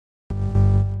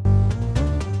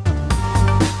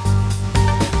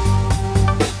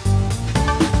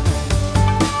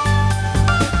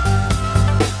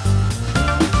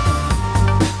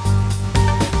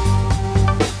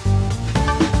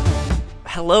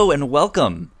Hello and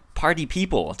welcome, party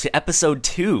people, to episode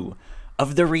 2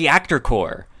 of the Reactor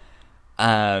Core.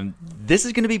 This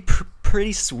is going to be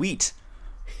pretty sweet.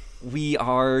 We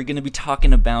are going to be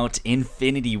talking about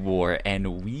Infinity War,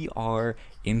 and we are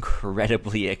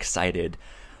incredibly excited.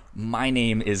 My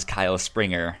name is Kyle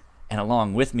Springer, and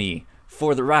along with me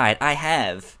for the ride, I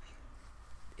have...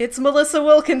 It's Melissa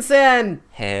Wilkinson!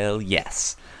 Hell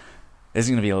yes. This is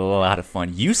going to be a lot of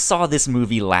fun. You saw this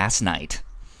movie last night.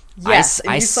 Yes.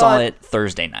 I saw it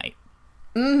Thursday night.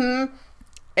 Mm-hmm.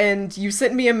 And you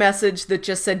sent me a message that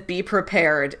just said, be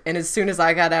prepared. And as soon as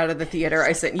I got out of the theater,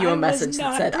 I sent you a message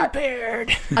that said,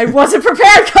 prepared. I wasn't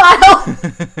prepared, Kyle!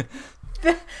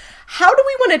 How do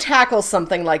we want to tackle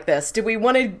something like this? Do we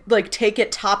want to, take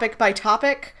it topic by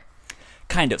topic?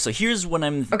 Kind of. So here's what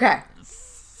I'm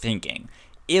thinking.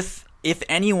 If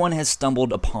anyone has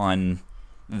stumbled upon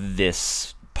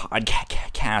this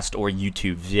podcast or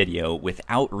YouTube video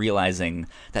without realizing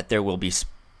that there will be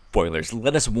spoilers,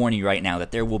 let us warn you right now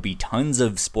that there will be tons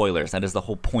of spoilers. That is the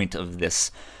whole point of this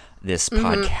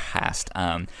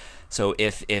podcast. So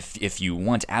if you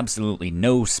want absolutely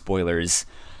no spoilers,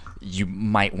 you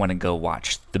might want to go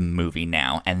watch the movie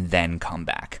now and then come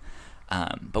back.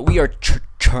 But we are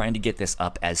trying to get this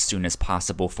up as soon as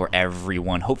possible for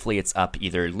everyone. Hopefully it's up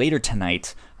either later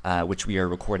tonight, which we are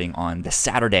recording on the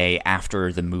Saturday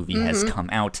after the movie has come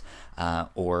out,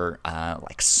 or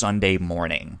Sunday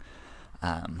morning,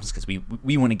 because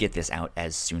we want to get this out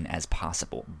as soon as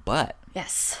possible. But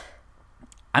yes,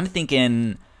 I'm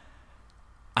thinking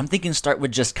start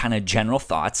with just kind of general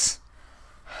thoughts,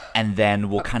 and then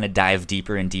we'll kind of dive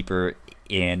deeper and deeper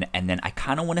in, and then I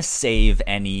kind of want to save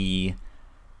any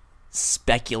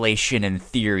speculation and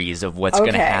theories of what's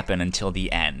going to happen until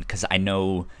the end, because I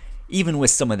know even with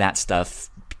some of that stuff,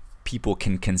 people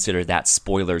can consider that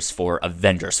spoilers for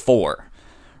Avengers 4,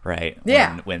 right?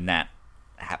 Yeah. When that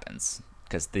happens,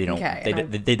 because they don't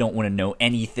they don't want to know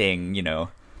anything,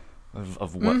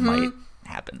 of what might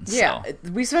happen. Yeah, so.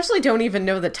 We especially don't even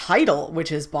know the title,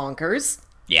 which is bonkers.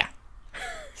 Yeah.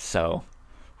 So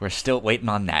we're still waiting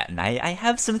on that, and I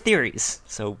have some theories,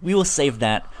 so we will save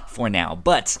that for now.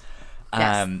 But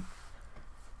yes.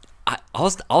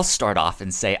 I'll start off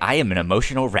and say I am an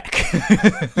emotional wreck.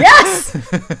 Yes!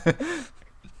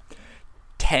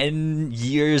 10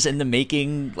 years in the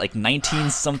making,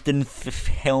 19-something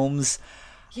films.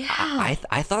 Yeah.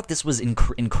 I thought this was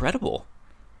incredible.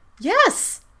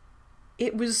 Yes!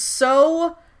 It was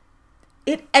so...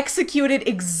 It executed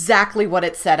exactly what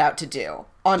it set out to do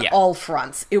on all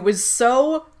fronts. It was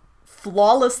so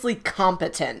flawlessly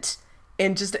competent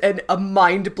in just a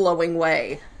mind-blowing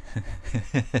way.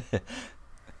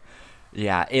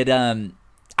 Yeah, it's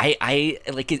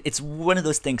one of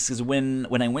those things, because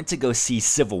when I went to go see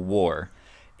Civil War,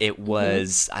 it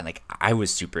was I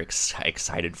was super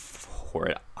excited for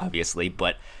it, obviously,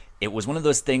 but it was one of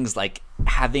those things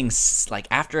having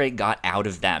after I got out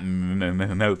of that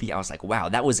movie, I was like, wow,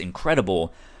 that was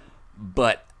incredible,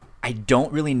 but I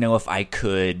don't really know if I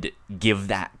could give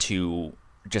that to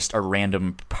just a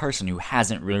random person who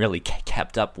hasn't really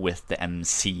kept up with the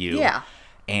MCU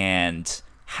and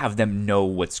have them know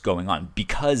what's going on,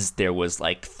 because there was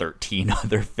 13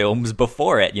 other films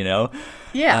before it,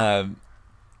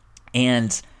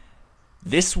 and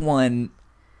this one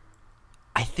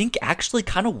I think actually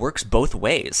kind of works both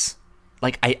ways.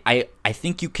 I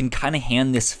think you can kind of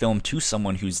hand this film to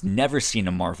someone who's never seen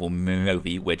a Marvel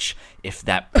movie, which if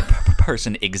that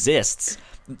person exists,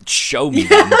 show me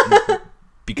them,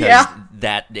 because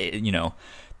that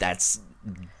that's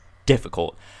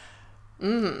difficult.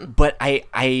 But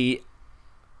I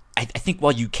think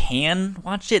while you can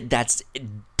watch it, that's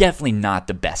definitely not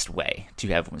the best way to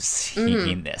have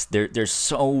seen this. There's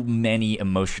so many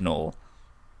emotional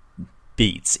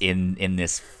beats in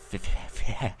this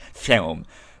film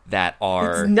that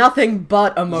are... It's nothing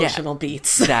but emotional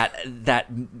beats. that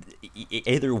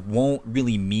either won't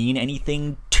really mean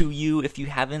anything to you if you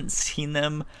haven't seen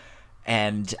them,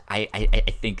 and I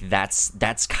think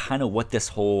that's kind of what this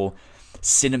whole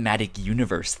cinematic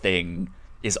universe thing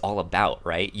is all about,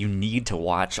 right? You need to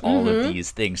watch all of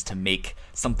these things to make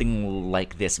something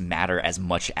like this matter as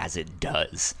much as it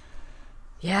does.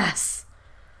 Yes.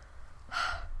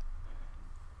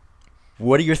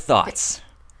 What are your thoughts?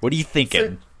 What are you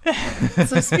thinking?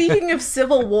 So speaking of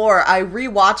Civil War, I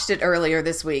rewatched it earlier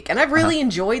this week, and I've really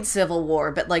enjoyed Civil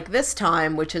War, but this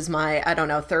time, which is my,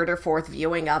 third or fourth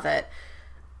viewing of it,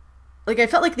 I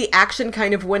felt like the action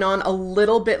kind of went on a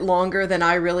little bit longer than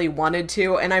I really wanted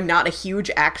to, and I'm not a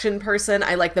huge action person.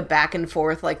 I like the back and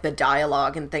forth, the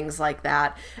dialogue and things like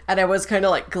that, and I was kind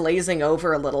of glazing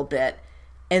over a little bit.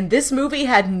 And this movie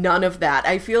had none of that.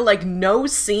 I feel like no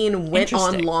scene went on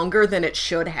Interesting. longer than it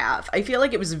should have. I feel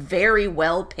like it was very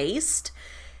well paced.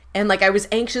 And like I was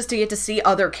anxious to get to see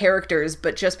other characters,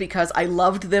 but just because I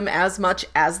loved them as much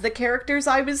as the characters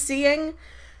I was seeing,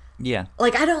 Yeah.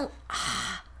 like I don't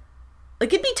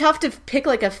like it'd be tough to pick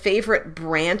like a favorite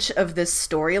branch of this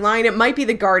storyline. It might be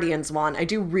the Guardians one. I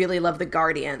do really love the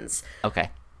Guardians.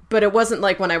 Okay. But it wasn't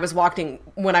like when I was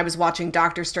watching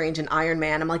Doctor Strange and Iron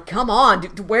Man. I'm like, come on,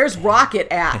 dude, where's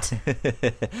Rocket at?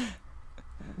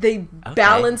 They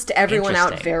balanced everyone out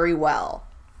Interesting. very well.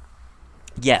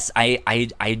 Yes,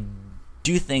 I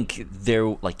do think there,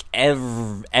 like,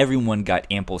 everyone got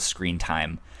ample screen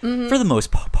time for the most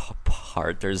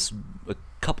part. There's a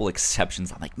couple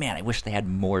exceptions. I'm like, man, I wish they had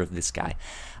more of this guy,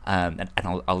 and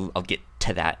I'll get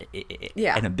to that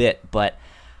in a bit. But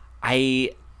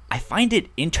I find it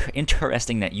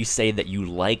interesting that you say that you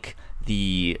like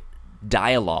the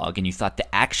dialogue and you thought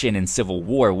the action in Civil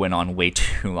War went on way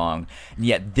too long, and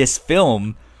yet this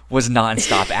film was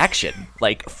nonstop action.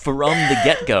 Like, from the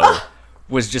get-go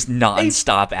was just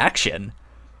nonstop action.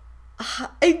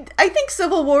 I think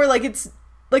Civil War, like, it's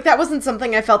like that wasn't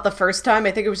something I felt the first time.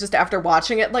 I think it was just after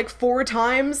watching it like 4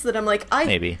 times that I'm like,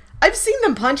 I've seen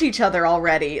them punch each other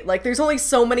already. Like, there's only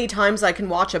so many times I can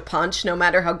watch a punch, no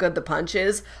matter how good the punch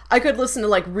is. I could listen to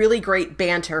like really great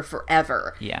banter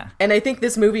forever. Yeah. And I think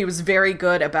this movie was very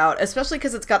good about, especially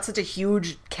because it's got such a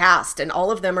huge cast and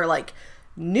all of them are like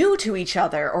new to each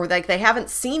other, or like they haven't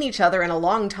seen each other in a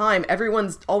long time.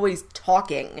 Everyone's always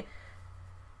talking.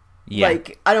 Yeah.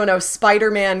 Like, I don't know,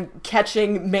 Spider-Man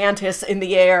catching Mantis in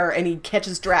the air and he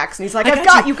catches Drax and he's like, I've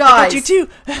got you guys. I got you too.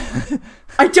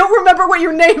 I don't remember what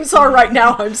your names are right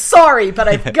now. I'm sorry, but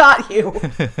I've got you.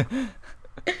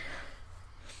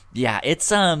 Yeah,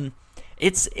 it's a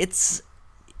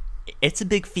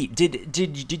big feat.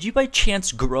 Did you by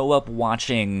chance grow up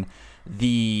watching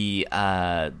the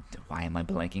why am I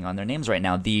blanking on their names right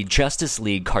now? The Justice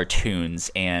League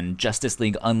cartoons and Justice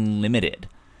League Unlimited?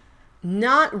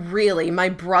 Not really. My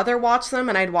brother watched them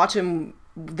and I'd watch them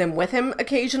with him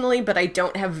occasionally, but I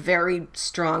don't have very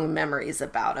strong memories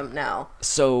about them now.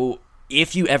 So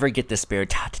if you ever get the spare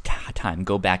time,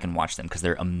 go back and watch them because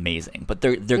they're amazing. But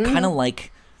they're kind of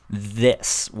like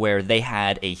this, where they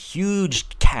had a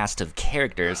huge cast of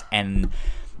characters and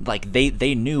like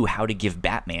they knew how to give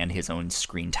Batman his own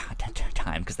screen time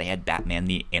because they had Batman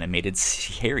the animated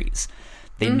series.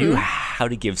 They knew how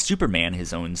to give Superman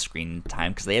his own screen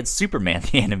time because they had Superman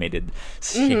the animated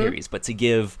series. But to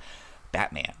give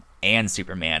Batman and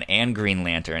Superman and Green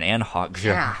Lantern and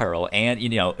Hawkgirl and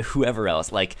whoever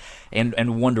else, like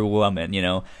and Wonder Woman,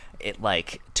 it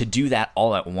like to do that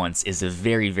all at once is a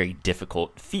very, very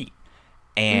difficult feat.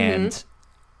 And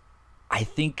I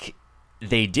think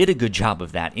they did a good job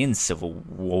of that in Civil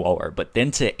War, but then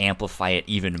to amplify it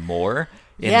even more,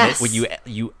 when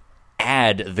you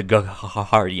add the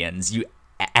Guardians, you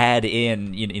add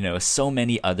in so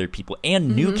many other people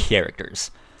and new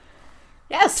characters.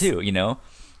 Yes, too.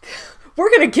 We're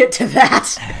gonna get to that.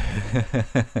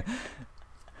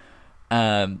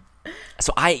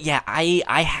 So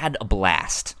I had a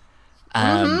blast.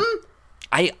 Let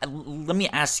me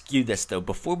ask you this though,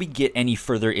 before we get any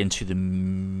further into the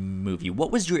movie, what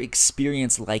was your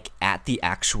experience like at the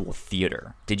actual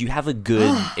theater? Did you have a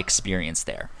good experience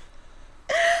there?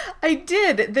 I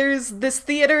did. There's this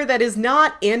theater that is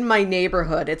not in my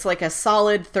neighborhood. It's like a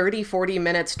solid 30-40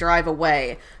 minutes drive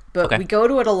away. But we go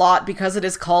to it a lot because it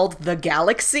is called The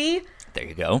Galaxy. There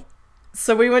you go.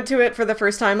 So we went to it for the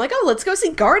first time, like, oh, let's go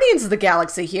see Guardians of the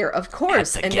Galaxy here, of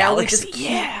course. At the and Galaxy,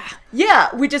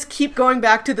 yeah, we just keep going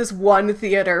back to this one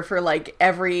theater for like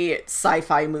every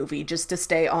sci-fi movie just to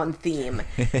stay on theme.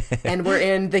 And we're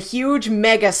in the huge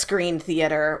mega screen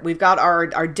theater. We've got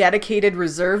our dedicated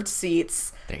reserved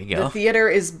seats. There you go. The theater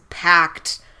is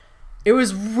packed. It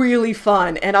was really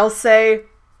fun. And I'll say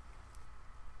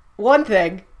one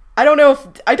thing. I don't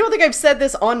think I've said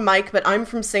this on mic, but I'm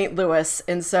from St. Louis,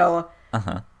 and so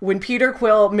when Peter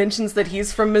Quill mentions that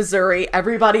he's from Missouri,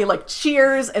 everybody like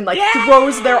cheers and like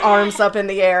throws their arms up in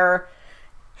the air.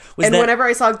 Whenever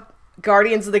I saw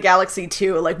Guardians of the Galaxy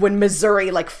 2, like when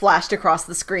Missouri like flashed across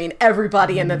the screen,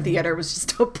 everybody in the theater was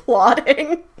just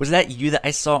applauding. Was that you that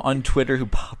I saw on Twitter who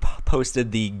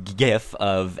posted the GIF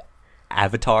of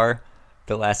Avatar,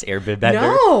 The Last Airbender?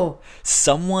 No.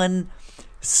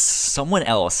 Someone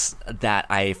else that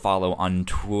I follow on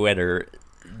Twitter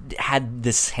had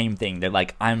the same thing. They're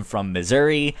like, I'm from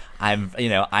Missouri.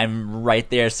 I'm right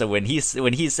there. So when he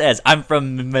says I'm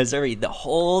from Missouri, the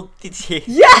whole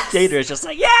theater is just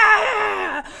like,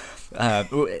 yeah.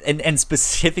 And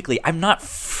specifically, I'm not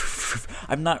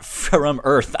I'm not from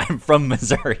Earth. I'm from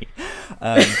Missouri.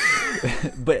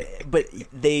 But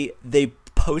they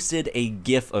posted a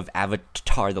GIF of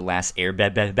Avatar: The Last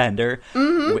Airbender,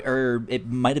 or it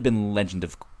might have been Legend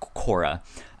of Korra,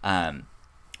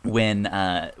 when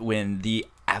the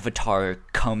Avatar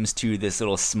comes to this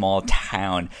little small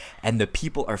town and the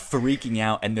people are freaking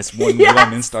out, and this one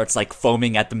woman starts like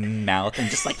foaming at the mouth and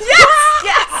just like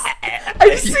yes,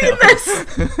 I've seen this.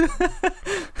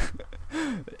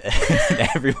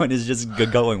 Everyone is just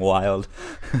going wild.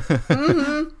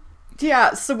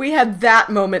 Yeah, so we had that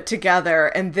moment together,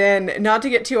 and then, not to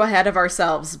get too ahead of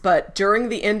ourselves, but during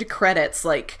the end credits,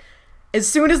 like, as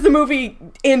soon as the movie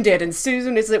ended, and as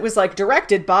soon as it was, like,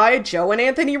 directed by Joe and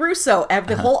Anthony Russo,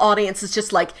 the whole audience is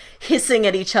just, like, hissing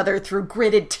at each other through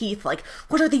gritted teeth, like,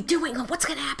 what are they doing? What's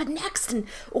gonna happen next? And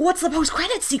what's the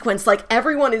post-credit sequence? Like,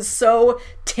 everyone is so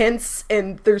tense,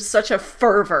 and there's such a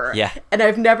fervor. Yeah. And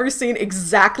I've never seen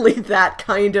exactly that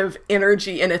kind of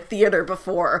energy in a theater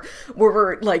before, where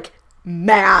we're, like,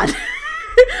 mad.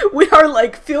 We are,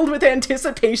 like, filled with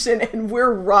anticipation, and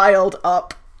we're riled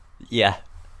up. Yeah.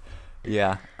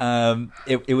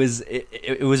 It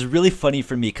was really funny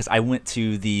for me because I went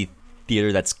to the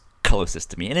theater that's closest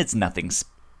to me, and it's nothing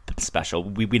special.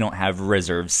 We don't have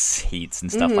reserved seats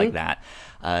and stuff like that.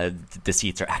 The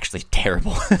seats are actually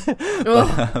terrible.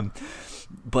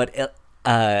 but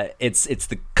it's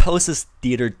the closest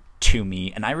theater to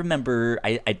me, and I remember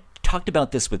I talked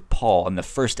about this with Paul in the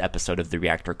first episode of the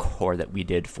Reactor Core that we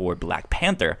did for Black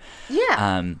Panther.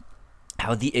 Yeah.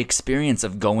 How the experience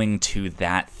of going to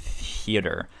that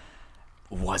theater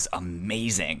was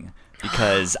amazing,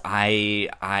 because I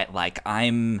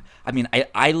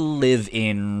live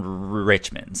in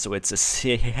Richmond, so it's a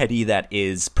city that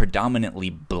is predominantly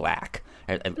black,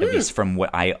 at least from what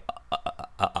I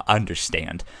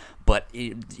understand. But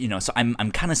so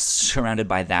I'm kind of surrounded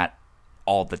by that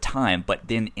all the time, but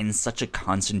then in such a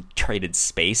concentrated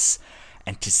space,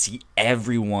 and to see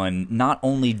everyone not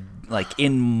only like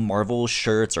in Marvel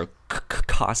shirts or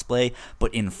cosplay,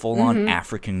 but in full-on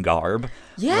African garb,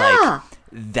 like,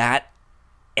 that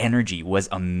energy was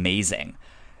amazing.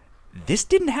 This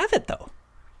didn't have it, though.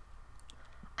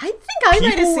 I think I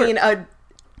might have seen I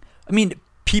mean,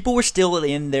 people were still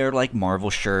in their like Marvel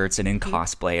shirts and in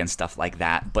cosplay and stuff like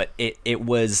that, but it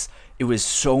was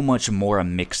so much more a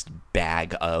mixed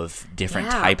bag of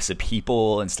different types of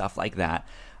people and stuff like that.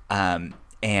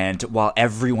 And while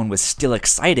everyone was still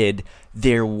excited,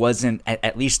 there wasn't,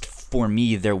 at least for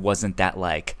me, there wasn't that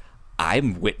like,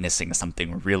 I'm witnessing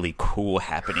something really cool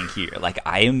happening here. Like,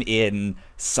 I am in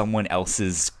someone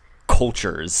else's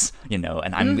cultures, and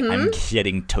I'm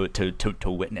getting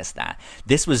to witness that.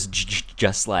 This was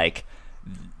just like,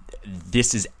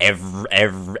 this is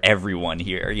everyone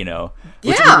here,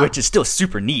 which is still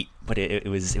super neat, but it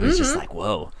was just like,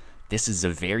 whoa, this is a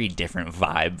very different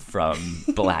vibe from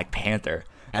Black Panther.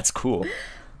 That's cool.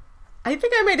 I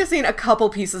think I might have seen a couple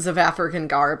pieces of African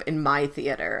garb in my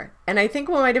theater. And I think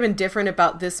what might have been different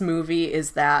about this movie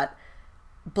is that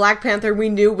Black Panther, we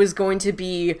knew, was going to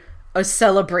be a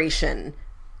celebration.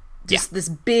 Just this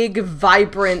big,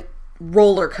 vibrant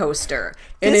roller coaster.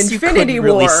 And Infinity War,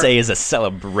 really say is a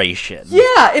celebration.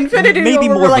 Yeah, Infinity War, maybe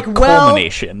more like, of a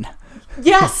culmination.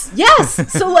 Yes.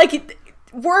 So, like,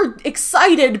 we're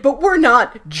excited, but we're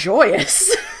not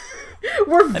joyous.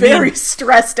 We're very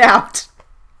stressed out.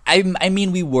 I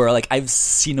mean, we were, like, I've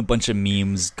seen a bunch of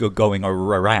memes going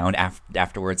around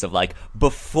afterwards of, like,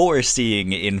 before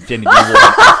seeing Infinity War and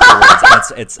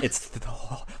afterwards, and it's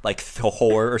like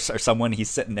Thor or someone, he's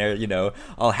sitting there,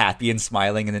 all happy and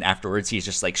smiling, and then afterwards he's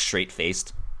just, like,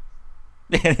 straight-faced.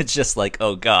 And it's just like,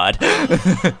 oh, God.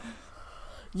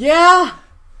 Yeah.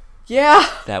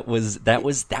 That was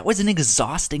an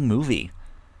exhausting movie.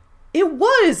 It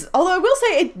was, although I will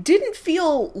say it didn't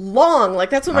feel long. Like,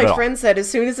 that's what my friend said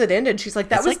as soon as it ended. She's like,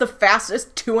 that was the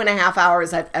fastest 2.5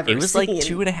 hours I've ever seen. It was like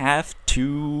 2.5,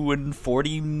 2 and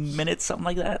 40 minutes, something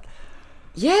like that.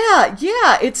 Yeah,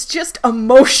 it's just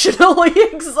emotionally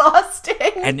exhausting.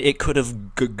 And it could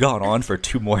have gone on for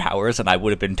 2 more hours and I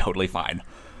would have been totally fine.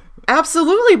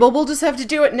 Absolutely, but we'll just have to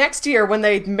do it next year when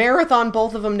they marathon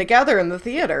both of them together in the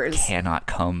theaters. Cannot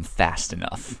come fast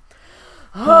enough.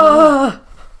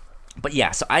 But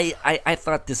yeah, so I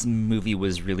thought this movie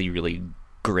was really, really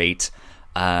great.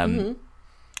 I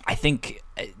think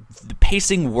the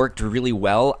pacing worked really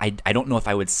well. I don't know if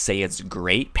I would say it's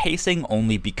great pacing,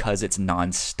 only because it's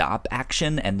nonstop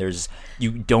action and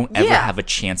you don't ever have a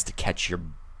chance to catch your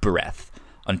breath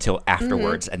until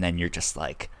afterwards, and then you're just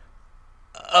like,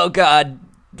 oh God,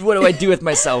 what do I do with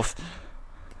myself?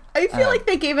 I feel like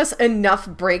they gave us enough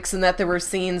breaks in that there were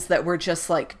scenes that were just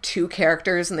like two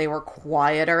characters and they were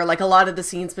quieter. Like a lot of the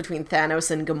scenes between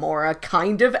Thanos and Gamora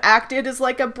kind of acted as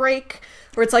like a break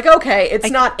where it's like, okay, it's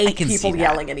not eight people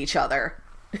yelling at each other.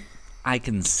 I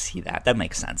can see that. That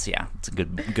makes sense. Yeah, it's a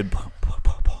good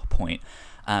point.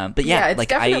 But yeah, it's like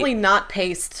definitely not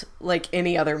paced like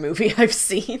any other movie I've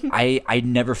seen. I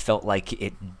never felt like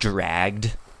it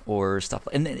dragged or stuff,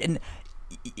 and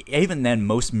even then,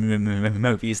 most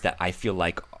movies that I feel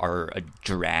like are a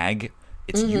drag,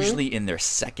 it's usually in their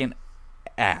second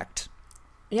act.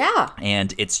 Yeah.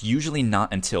 And it's usually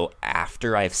not until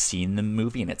after I've seen the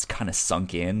movie and it's kind of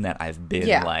sunk in that I've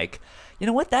been like, you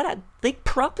know what, they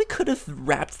probably could have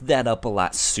wrapped that up a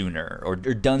lot sooner or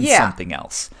done something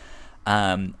else.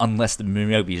 Unless the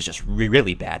movie is just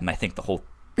really bad, and I think the whole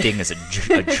thing is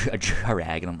a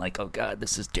drag, and I'm like, oh god,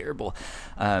 this is terrible.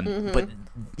 But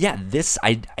yeah, this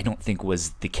I don't think was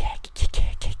the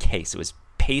case. It was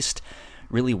paced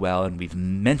really well, and we've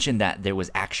mentioned that there was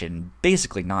action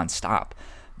basically nonstop.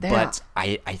 Yeah. But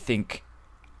I think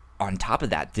on top of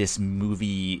that, this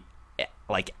movie,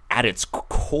 like at its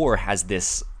core, has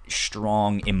this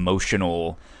strong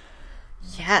emotional,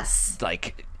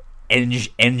 like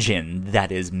engine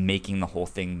that is making the whole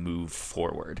thing move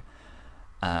forward.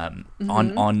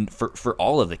 For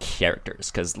all of the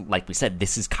characters, because like we said,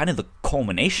 this is kind of the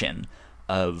culmination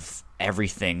of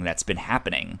everything that's been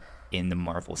happening in the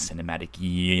Marvel Cinematic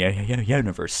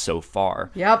Universe so far.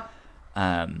 Yep.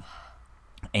 And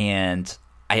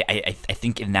I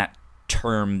think in that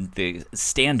term, the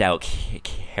standout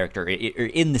character,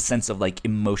 in the sense of like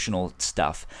emotional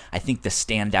stuff, I think the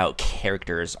standout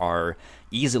characters are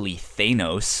easily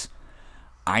Thanos,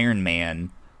 Iron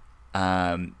Man,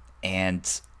 and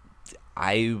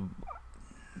I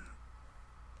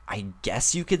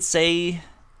guess you could say,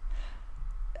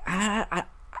 I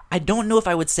don't know if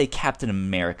I would say Captain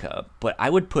America, but I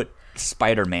would put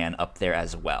Spider-Man up there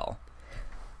as well,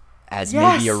 as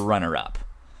maybe a runner-up.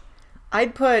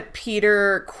 I'd put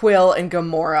Peter, Quill, and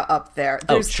Gamora up there.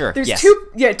 There's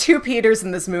two Peters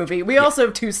in this movie. We also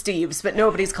have two Steves, but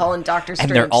nobody's calling Doctor Strange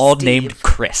and they're all Steve. named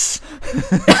Chris. So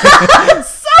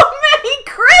many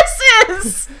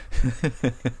Chris's!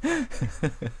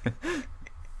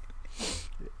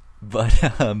 But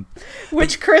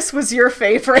which Chris was your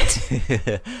favorite?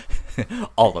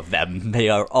 All of them. They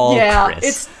are all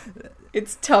Chris.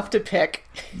 It's tough to pick.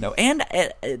 No, and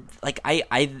like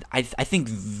I think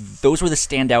those were the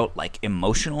standout like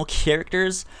emotional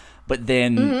characters, but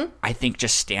then I think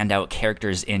just standout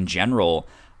characters in general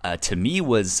to me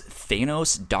was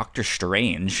Thanos, Doctor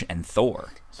Strange, and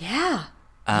Thor. Yeah.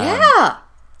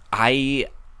 I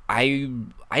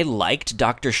liked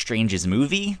Doctor Strange's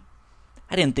movie.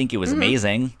 I didn't think it was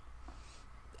amazing.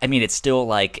 I mean, it's still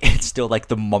like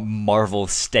the Marvel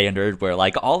standard where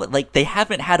they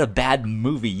haven't had a bad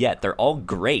movie yet. They're all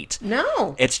great.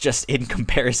 No, it's just in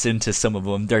comparison to some of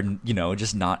them, they're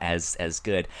just not as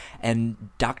good. And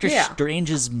Doctor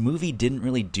Strange's movie didn't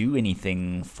really do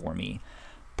anything for me,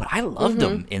 but I loved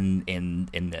him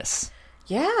in this.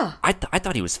 Yeah, I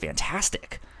thought he was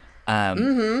fantastic.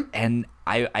 And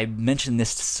I mentioned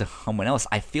this to someone else.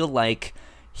 I feel like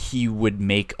he would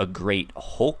make a great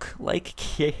Hulk-like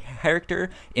character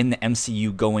in the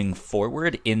MCU going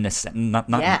forward. In the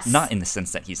not in the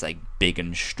sense that he's like big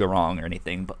and strong or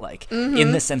anything, but like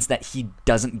in the sense that he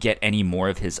doesn't get any more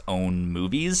of his own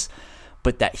movies,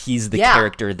 but that he's the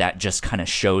character that just kind of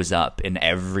shows up in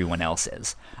everyone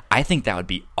else's. I think that would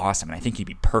be awesome, and I think he'd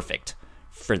be perfect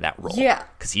for that role. Yeah,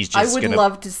 because he's just. I would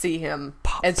love to see him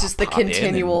as just the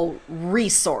continual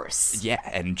resource. Yeah,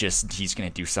 and just he's gonna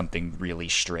do something really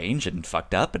strange and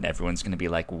fucked up, and everyone's gonna be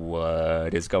like,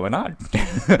 "What is going on?"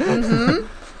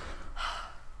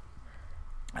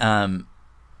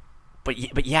 But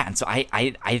yeah, and so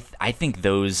I think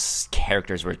those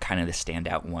characters were kind of the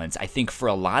standout ones. I think for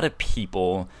a lot of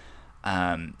people,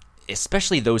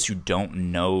 especially those who don't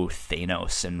know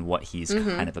Thanos and what he's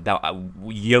kind of about.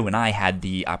 You and I had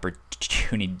the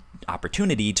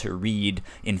opportunity to read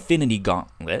Infinity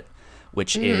Gauntlet,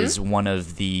 which is one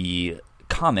of the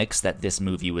comics that this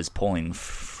movie was pulling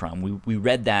from. We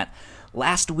read that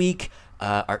last week.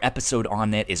 Our episode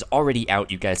on it is already out.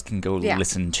 You guys can go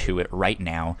listen to it right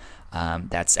now.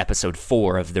 That's episode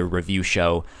 4 of the review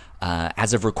show.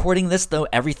 As of recording this, though,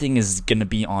 everything is going to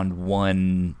be on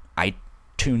one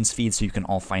iTunes feed, so you can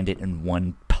all find it in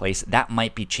one place. That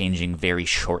might be changing very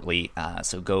shortly,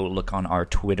 so go look on our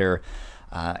Twitter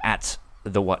at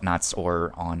the Whatnots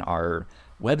or on our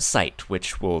website,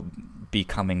 which will be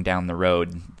coming down the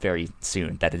road very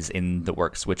soon. That is in the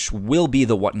works, which will be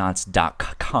the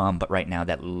whatnots.com, but right now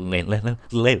that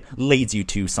leads you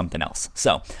to something else.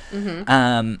 So,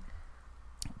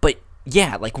 but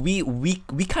yeah, like we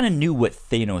kind of knew what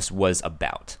Thanos was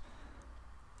about.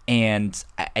 And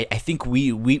I think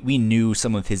we knew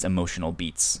some of his emotional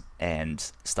beats and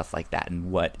stuff like that,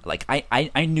 and what, like,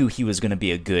 I knew he was going to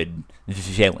be a good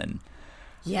villain.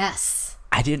 Yes.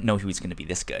 I didn't know he was going to be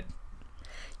this good.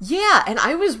 Yeah, and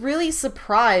I was really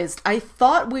surprised. I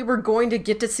thought we were going to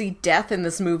get to see death in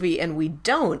this movie, and we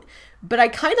don't. But I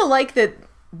kind of like that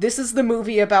this is the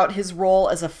movie about his role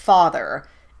as a father,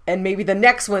 and maybe the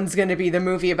next one's going to be the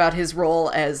movie about his role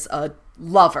as a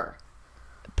lover.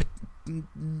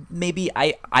 Maybe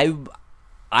I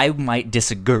might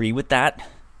disagree with that.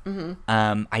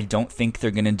 I don't think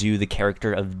they're gonna do the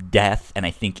character of death, and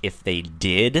I think if they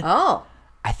did,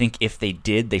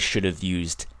 they should have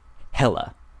used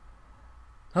Hela.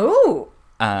 Oh,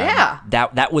 yeah.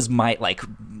 That was my, like,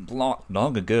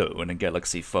 long ago in a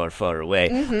galaxy far, far away.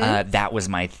 That was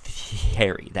my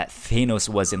theory, that Thanos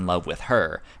was in love with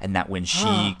her, and that when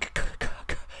she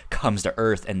comes to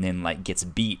Earth and then, like, gets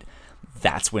beat,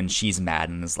 that's when she's mad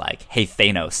and is like, hey,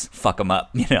 Thanos, fuck him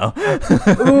up, you know?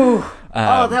 Ooh.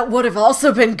 That would have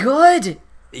also been good.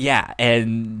 Yeah,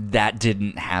 and that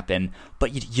didn't happen.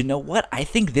 But you know what? I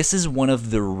think this is one of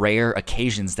the rare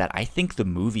occasions that I think the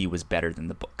movie was better than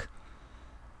the book.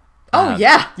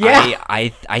 Yeah.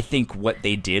 I think what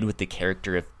they did with the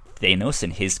character of Thanos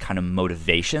and his kind of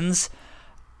motivations,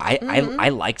 I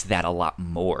liked that a lot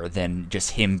more than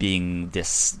just him being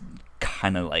this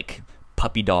kind of, like,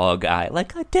 puppy dog guy,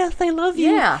 like, oh, Death, I love you.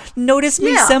 Yeah. Notice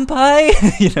me, senpai.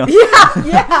 You know.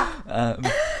 Yeah.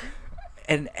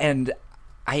 And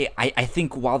I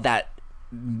think while that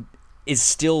is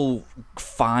still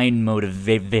fine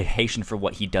motivation for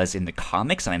what he does in the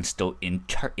comics, and I'm still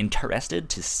interested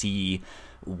to see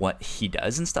what he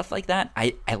does and stuff like that,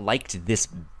 I liked this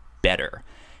better.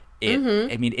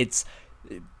 I mean, it's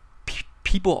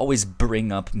people always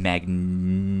bring up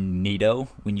Magneto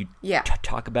when you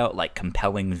talk about, like,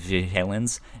 compelling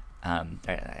villains.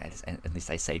 At least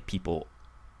I say people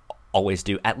always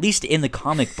do, at least in the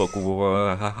comic book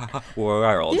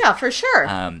world. Yeah, for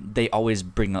sure. They always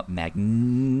bring up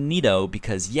Magneto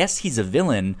because, yes, he's a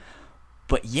villain,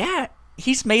 but yeah,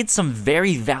 he's made some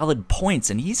very valid points,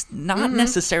 and he's not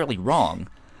necessarily wrong.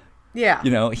 Yeah.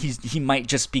 You know, he might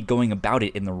just be going about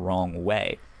it in the wrong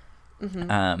way.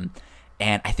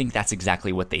 And I think that's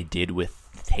exactly what they did with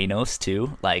Thanos,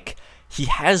 too. Like, he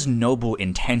has noble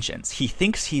intentions. He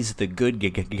thinks he's the good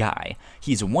guy.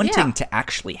 He's wanting to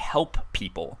actually help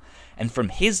people. And from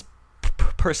his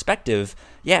perspective,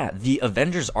 yeah, the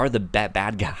Avengers are the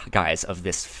bad guys of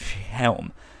this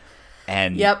film.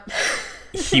 And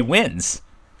he wins.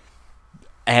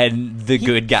 And the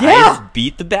good guys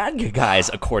beat the bad guys,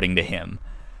 according to him.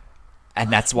 And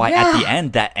that's why at the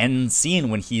end, that end scene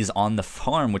when he's on the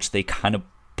farm, which they kind of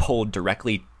pulled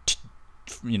directly,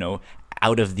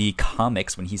 out of the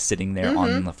comics when he's sitting there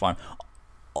on the farm.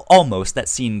 Almost, that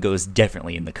scene goes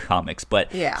differently in the comics,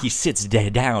 but he sits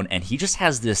down and he just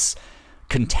has this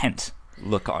content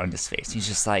look on his face. He's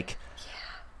just like,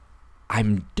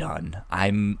 I'm done.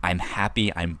 I'm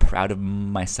happy. I'm proud of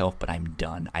myself, but I'm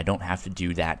done. I don't have to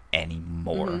do that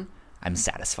anymore. I'm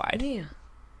satisfied. Yeah.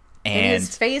 And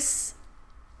his face.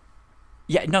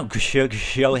 Yeah, no,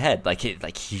 go ahead. Like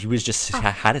he was just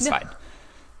satisfied. No.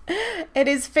 And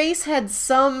his face had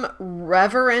some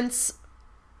reverence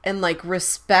and, like,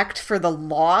 respect for the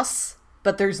loss,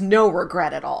 but there's no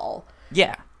regret at all.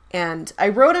 Yeah. And I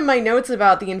wrote in my notes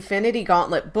about the Infinity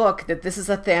Gauntlet book that this is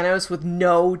a Thanos with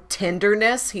no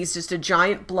tenderness. He's just a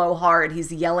giant blowhard.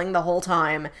 He's yelling the whole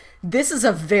time. This is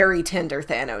a very tender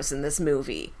Thanos in this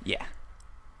movie. Yeah.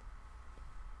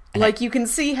 Like, you can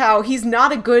see how he's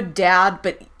not a good dad,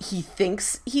 but he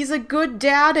thinks he's a good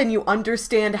dad, and you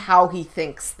understand how he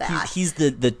thinks that. He's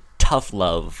the tough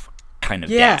love kind of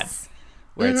dad.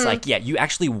 Where it's like, yeah, you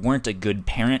actually weren't a good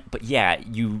parent, but yeah,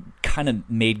 you kind of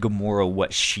made Gamora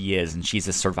what she is, and she's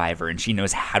a survivor, and she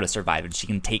knows how to survive, and she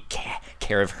can take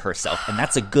care of herself, and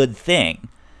that's a good thing.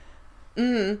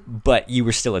 But you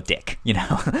were still a dick, you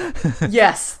know?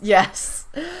 Yes.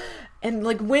 And,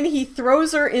 like, when he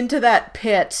throws her into that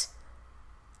pit,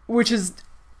 which is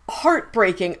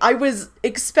heartbreaking, I was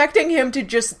expecting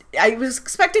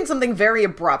something very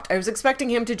abrupt. I was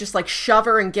expecting him to just, like, shove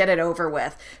her and get it over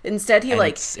with. Instead, he,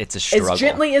 it's a struggle. As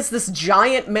gently as this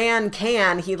giant man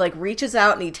can, he, like, reaches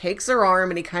out and he takes her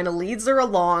arm and he kind of leads her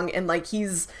along, and, like,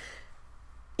 he's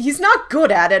not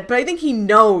good at it, but I think he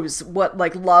knows what,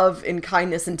 like, love and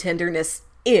kindness and tenderness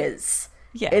is.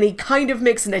 Yeah. And he kind of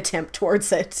makes an attempt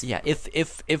towards it. Yeah,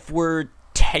 if we're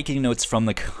taking notes from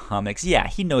the comics, yeah,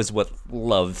 he knows what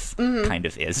love kind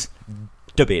of is.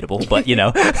 Debatable, but yeah,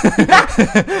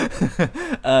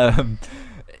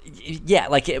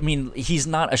 like, I mean, he's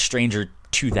not a stranger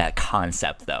to that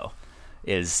concept, though.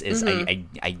 Is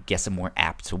I guess a more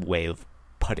apt way of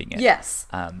putting it. Yes.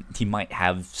 He might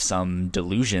have some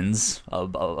delusions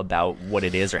about what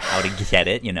it is or how to get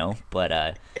it,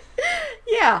 but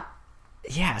yeah.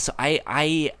 Yeah, so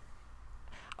I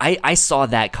saw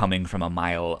that coming from a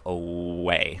mile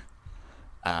away.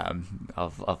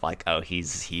 Of like, oh,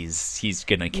 he's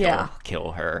gonna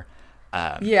kill her.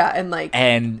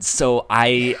 And so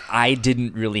I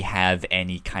didn't really have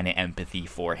any kind of empathy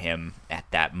for him at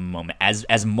that moment.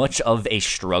 As much of a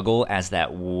struggle as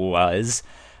that was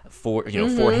for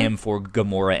for him, for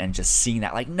Gamora, and just seeing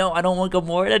that, like, no, I don't want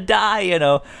Gamora to die.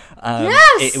 Yes.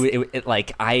 It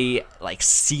like, I like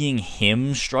seeing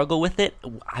him struggle with it.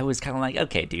 I was kind of like,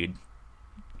 okay, dude.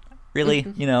 Really?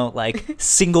 Like,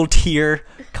 single tear?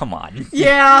 Come on.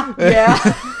 Yeah.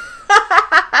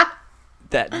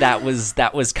 That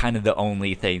was kind of the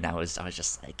only thing I was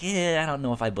just like, I don't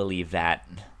know if I believe that.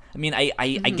 I mean,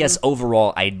 I guess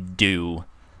overall I do,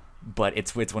 but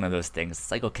it's one of those things.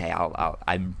 It's like, okay,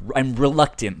 I'm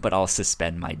reluctant, but I'll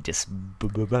suspend my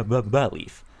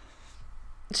disbelief.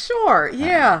 Sure.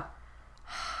 Yeah.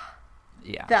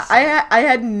 Yeah, that so.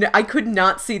 I could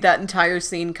not see that entire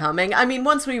scene coming. I mean,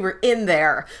 once we were in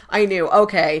there, I knew,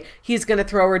 okay, he's gonna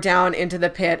throw her down into the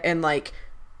pit and, like,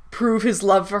 prove his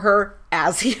love for her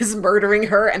as he is murdering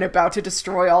her and about to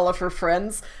destroy all of her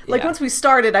friends. Like, once we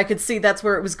started, I could see that's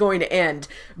where it was going to end.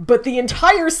 But the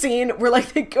entire scene where,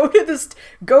 like, they go to this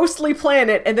ghostly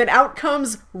planet and then out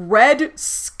comes Red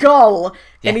Skull.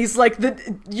 Yeah. And he's like,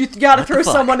 you gotta throw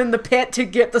someone in the pit to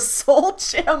get the soul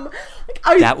gem.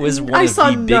 Like, that was one of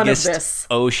the biggest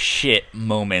oh shit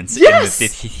moments in the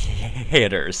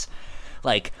theaters.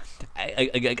 Like,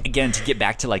 again, to get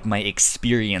back to, like, my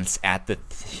experience at the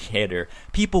theater,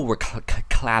 people were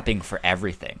clapping for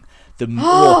everything.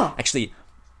 Well, actually,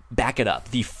 back it up.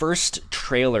 The first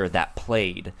trailer that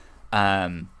played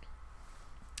was,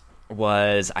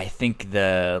 I think,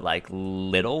 the, like,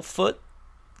 Littlefoot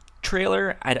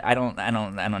trailer. I don't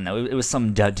know. It was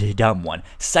some dumb one.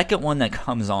 Second one that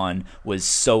comes on was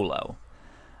Solo.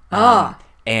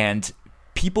 And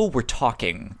people were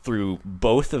talking through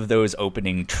both of those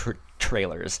opening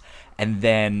trailers, and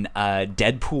then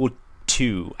Deadpool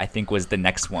 2, I think, was the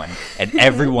next one, and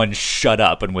everyone shut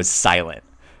up and was silent,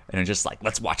 and just like,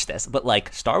 let's watch this. But,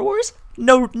 like, Star Wars,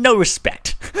 no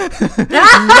respect.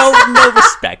 no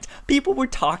respect. People were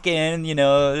talking,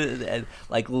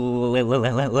 like,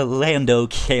 Lando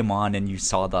came on, and you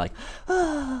saw the, like,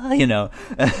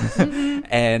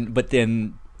 and but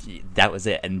then that was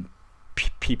it, and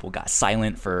people got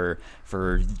silent for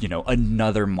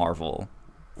another Marvel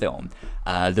film.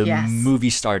 The movie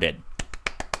started.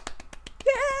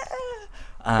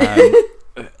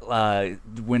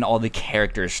 When all the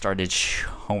characters started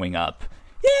showing up.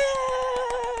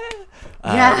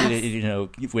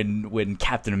 When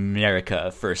Captain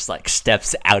America first, like,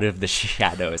 steps out of the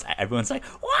shadows, everyone's like,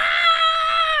 "Wah!"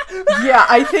 Yeah,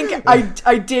 I think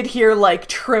I did hear, like,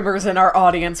 tremors in our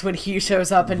audience when he shows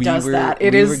up and does that.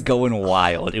 We were going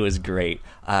wild. It was great.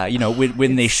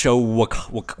 When they show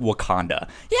Wakanda.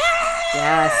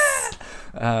 Yes.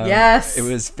 Yes. It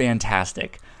was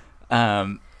fantastic.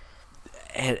 And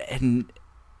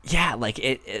yeah, like,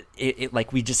 it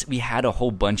like, we had a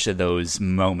whole bunch of those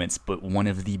moments, but one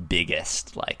of the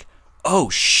biggest, like, oh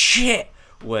shit,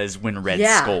 was when Red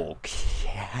Skull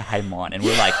came on, and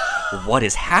we're like, what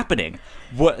is happening?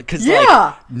 What? Because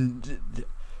like,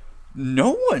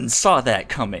 no one saw that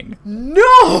coming.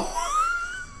 No.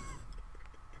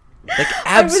 Like,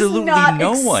 absolutely no one. I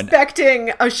was not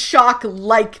expecting a shock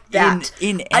like that.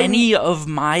 In any of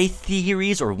my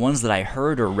theories or ones that I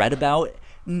heard or read about,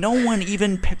 no one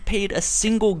even paid a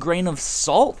single grain of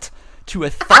salt to a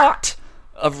thought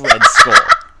of Red Skull.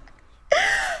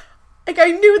 Like,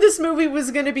 I knew this movie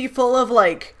was going to be full of,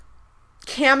 like,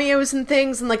 cameos and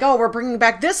things, and, like, oh, we're bringing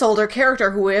back this older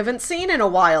character who we haven't seen in a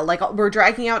while. Like, we're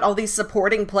dragging out all these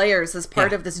supporting players as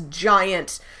part of this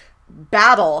giant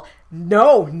battle.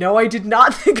 No, I did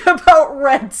not think about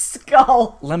Red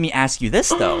Skull. Let me ask you this,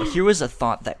 though. Here was a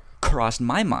thought that crossed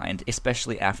my mind,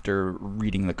 especially after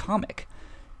reading the comic.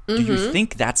 Do you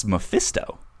think that's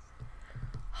Mephisto?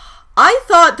 I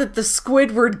thought that the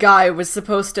Squidward guy was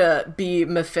supposed to be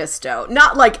Mephisto.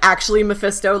 Not, like, actually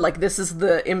Mephisto, like, this is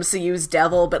the MCU's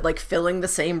devil, but, like, filling the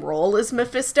same role as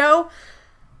Mephisto.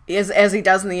 as he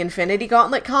does in the Infinity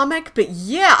Gauntlet comic. But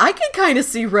yeah, I can kind of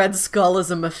see Red Skull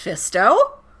as a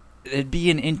Mephisto. It'd be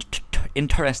an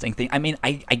interesting thing. I mean,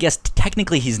 I guess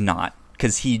technically he's not,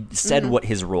 because he said what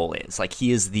his role is. Like,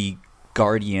 he is the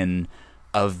guardian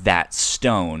of that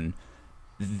stone,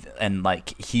 and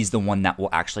like he's the one that will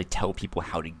actually tell people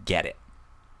how to get it.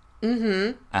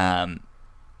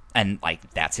 And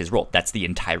like that's his role. That's the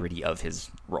entirety of his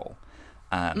role.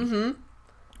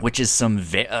 Which is some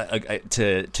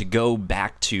to go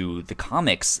back to the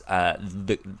comics.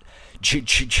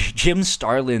 Jim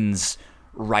Starlin's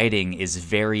writing is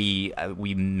very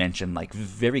we mentioned like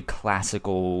very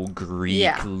classical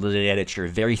Greek literature,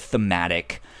 very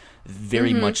thematic,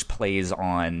 very much plays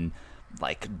on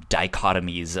like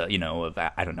dichotomies, of,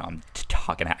 I don't know, I'm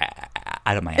talking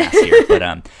out of my ass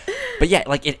here, but yeah,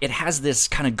 like it has this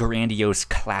kind of grandiose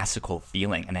classical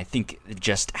feeling, and I think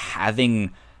just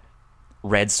having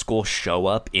Red Skull show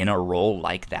up in a role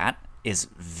like that is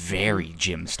very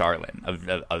Jim Starlin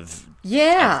of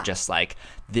just like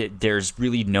there's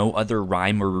really no other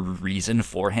rhyme or reason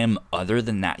for him other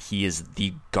than that he is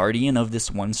the guardian of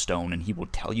this one stone, and he will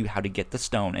tell you how to get the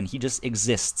stone, and he just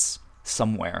exists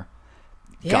somewhere.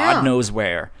 God knows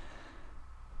where.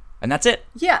 And that's it.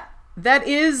 Yeah. That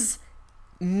is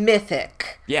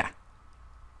mythic. Yeah.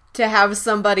 To have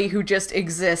somebody who just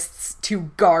exists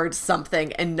to guard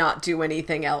something and not do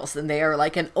anything else. And they are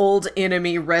like an old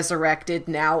enemy resurrected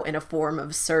now in a form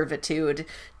of servitude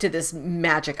to this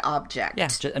magic object. Yeah.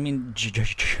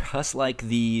 Just like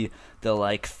the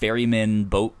like ferryman,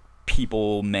 boat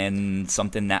people, men,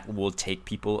 something that will take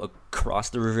people across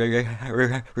the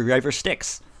river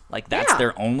Styx. Like, that's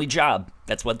their only job.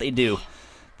 That's what they do.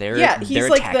 They're a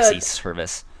like taxi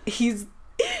service. He's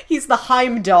the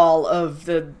Heimdall of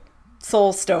the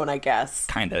Soul Stone, I guess.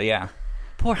 Kinda, yeah.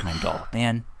 Poor Heimdall,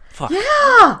 man. Fuck.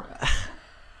 Yeah!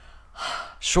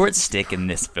 Short stick in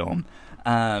this film.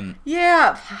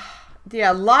 Yeah,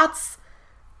 lots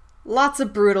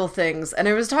of brutal things. And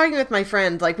I was talking with my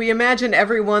friend, like, we imagine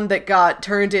everyone that got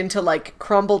turned into, like,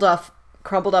 crumbled up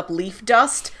leaf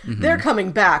dust. They're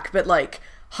coming back, but, like,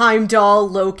 Heimdall,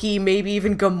 Loki, maybe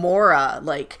even Gamora,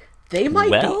 like, they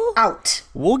might be out.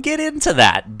 We'll get into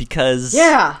that, because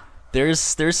there's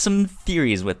some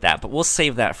theories with that, but we'll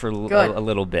save that for a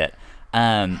little bit.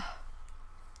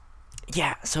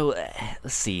 So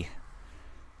let's see.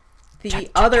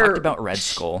 Talked about Red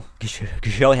Skull.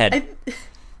 Go ahead.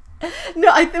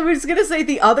 I was gonna say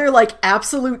the other, like,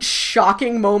 absolute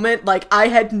shocking moment, like, I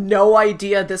had no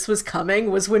idea this was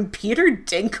coming, was when Peter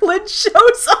Dinklage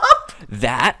shows up.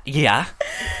 That, yeah.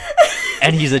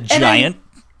 And he's a giant.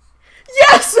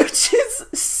 Yes, which is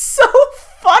so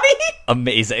funny.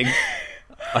 Amazing.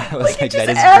 I was like, that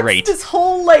is adds great. This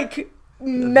whole, like,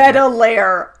 meta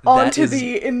layer onto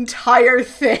the entire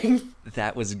thing.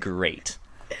 That was great.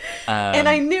 And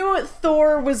I knew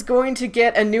Thor was going to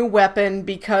get a new weapon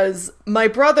because my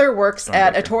brother works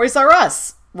at a Toys R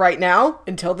Us right now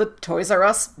until the Toys R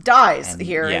Us dies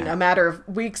in a matter of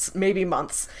weeks, maybe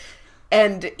months.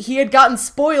 And he had gotten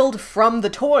spoiled from the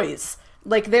toys.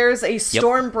 Like, there's a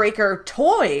Stormbreaker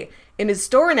toy in his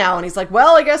store now, and he's like,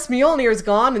 well, I guess Mjolnir's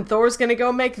gone, and Thor's gonna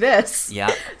go make this.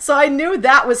 Yeah. So I knew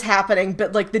that was happening,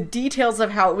 but, like, the details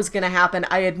of how it was gonna happen,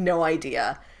 I had no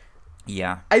idea.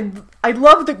 Yeah. I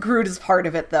love that Groot is part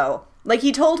of it, though. Like,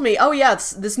 he told me, oh yeah,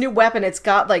 it's this new weapon, it's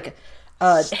got, like,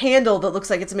 a handle that looks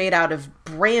like it's made out of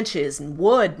branches and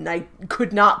wood, and I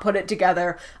could not put it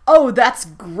together. Oh, that's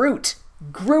Groot.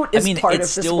 Groot is part of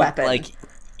this still, weapon. Like,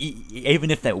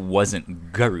 even if that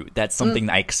wasn't Groot, that's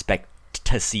something I expect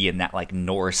to see in that, like,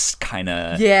 Norse kind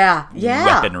of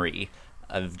weaponry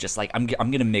of just like I'm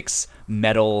gonna mix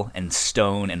metal and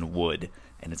stone and wood,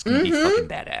 and it's gonna be fucking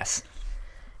badass.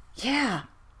 Yeah.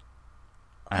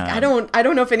 I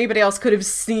don't know if anybody else could have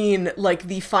seen, like,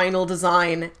 the final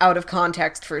design out of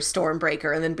context for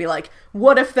Stormbreaker and then be like,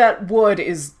 what if that wood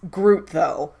is Groot,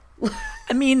 though?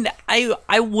 I mean,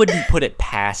 I wouldn't put it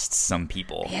past some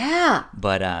people. Yeah.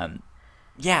 But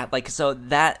like, so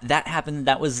that happened.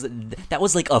 That was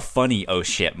like a funny oh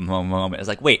shit moment. I was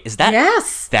like, wait, is that?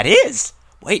 Yes. That is.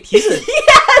 Wait, he's a,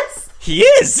 yes. He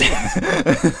is.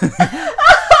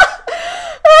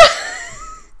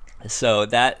 So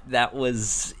that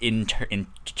was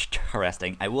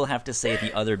interesting. I will have to say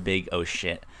the other big oh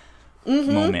shit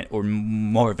moment, or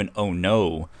more of an oh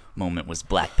no moment, was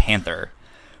Black Panther.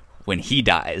 When he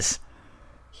dies.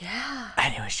 Yeah.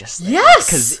 And it was just like, yes!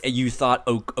 Because you thought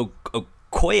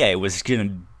Okoye was going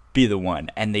to be the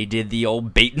one, and they did the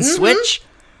old bait and switch.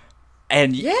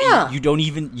 And you don't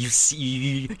even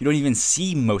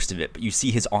see most of it, but you see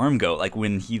his arm go, like,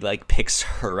 when he, like, picks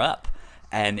her up.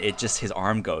 and it just his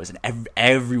arm goes, and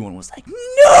everyone was like,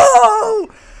 "No!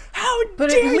 How But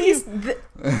dare at least you?"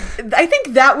 I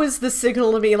think that was the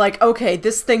signal to me, like, okay,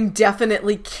 this thing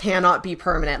definitely cannot be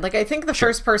permanent. Like, I think the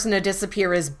first person to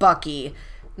disappear is Bucky.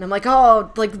 And I'm like,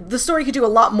 oh, like, the story could do a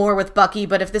lot more with Bucky,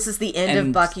 but if this is the end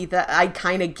of Bucky, that I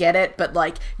kind of get it. But,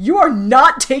 like, you are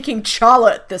not taking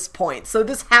T'Challa at this point. So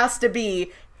this has to be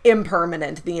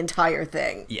impermanent, the entire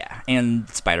thing. Yeah, and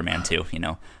Spider-Man too, you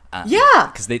know. Yeah.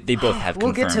 Because they both have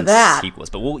We'll confirmed get to that. sequels.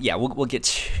 But we'll get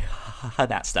to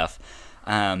that stuff.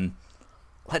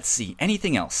 Let's see.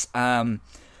 Anything else?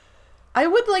 I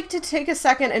would like to take a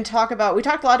second and talk about, we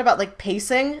talked a lot about, like,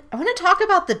 pacing. I want to talk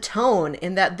about the tone,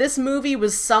 in that this movie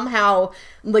was somehow,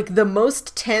 like, the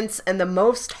most tense and the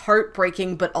most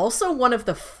heartbreaking, but also one of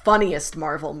the funniest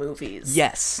Marvel movies.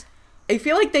 Yes. I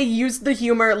feel like they used the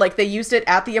humor, like, they used it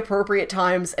at the appropriate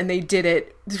times, and they did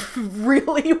it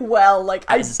really well. Like,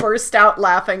 I burst out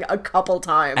laughing a couple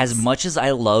times. As much as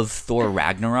I love Thor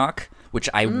Ragnarok, which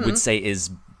I would say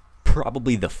is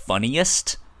probably the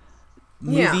funniest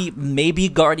movie, maybe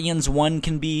Guardians 1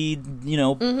 can be, you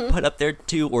know, put up there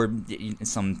too, or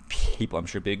some people I'm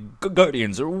sure big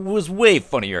Guardians was way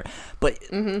funnier, but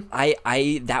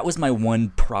I that was my one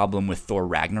problem with Thor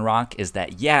Ragnarok, is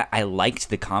that I liked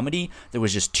the comedy, there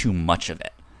was just too much of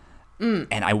it.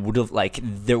 And I would have, like,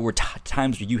 there were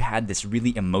times where you had this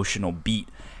really emotional beat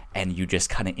and you just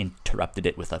kind of interrupted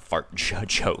it with a fart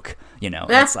joke, you know.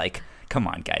 It's like, come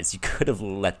on, guys, you could have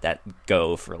let that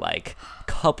go for, like, a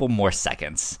couple more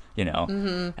seconds, you know,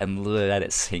 and let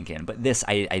it sink in. But this,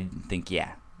 I think,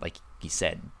 like you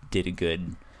said, did a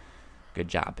good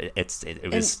job.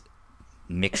 It was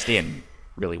mixed in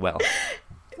really well.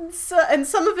 And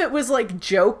some of it was, like,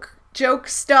 joke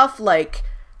stuff, like,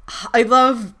 I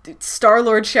love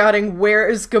Star-Lord shouting, "Where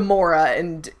is Gamora?"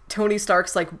 And Tony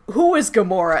Stark's like, "Who is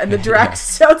Gamora?" And the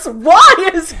Drax shouts, "Why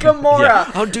is Gamora?"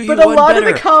 How do you but want a lot better?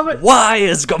 Of the comedy, why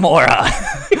is Gamora?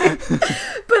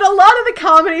 but a lot of the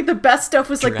comedy, the best stuff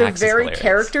was like Drax the very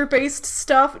character-based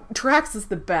stuff. Drax is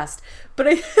the best. But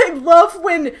I love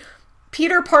when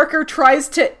Peter Parker tries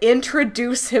to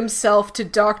introduce himself to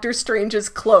Doctor Strange's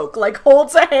cloak, like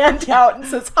holds a hand out and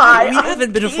says, "Hi, We I'm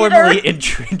haven't been Peter." formally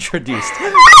introduced.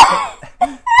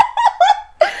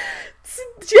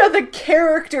 Yeah, the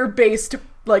character-based,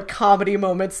 like, comedy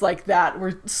moments like that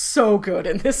were so good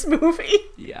in this movie.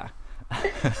 Yeah.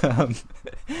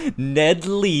 Ned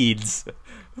Leeds.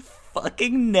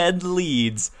 Fucking Ned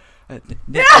Leeds.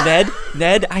 Ned,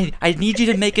 I need you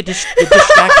to make a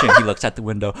distraction. He looks out the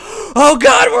window. Oh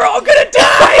God, we're all gonna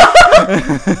die!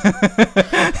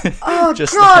 Oh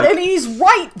God, and he's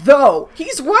right though.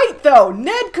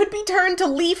 Ned could be turned to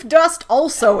leaf dust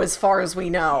also, as far as we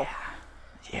know.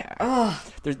 Yeah.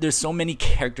 There's so many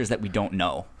characters that we don't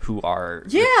know who are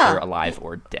they're alive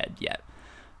or dead yet.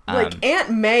 Like, Aunt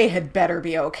May had better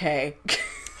be okay.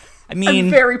 I mean, I'm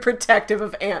very protective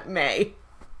of Aunt May.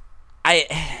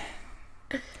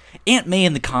 Aunt May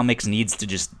in the comics needs to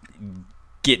just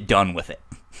get done with it.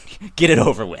 Get it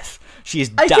over with. She's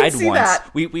died once. That.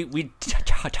 We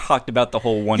talked about the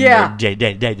whole one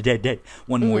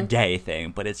more day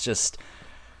thing, but it's just,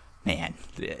 man,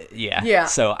 yeah.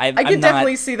 So I can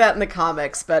definitely see that in the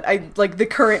comics, but I like the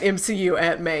current MCU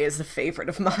Aunt May is a favorite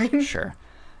of mine. Sure.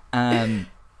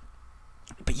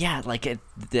 But yeah, like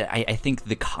I think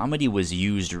the comedy was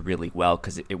used really well,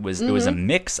 because it was a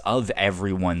mix of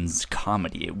everyone's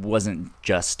comedy. It wasn't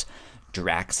just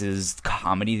Drax's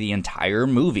comedy the entire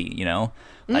movie, you know?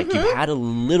 Like, you had a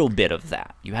little bit of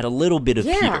that. You had a little bit of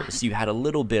Peter's. You had a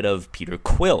little bit of Peter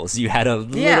Quill's. You had a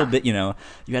little bit, you know,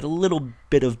 you had a little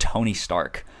bit of Tony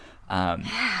Stark.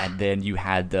 And then you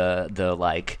had the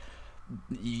like,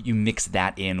 you mix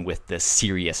that in with the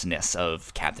seriousness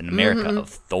of Captain America, of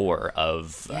Thor,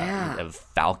 of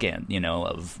Falcon, you know,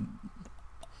 of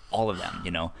all of them,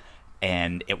 you know,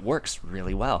 and it works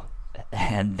really well.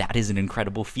 And that is an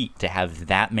incredible feat, to have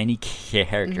that many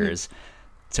characters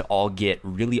to all get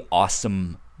really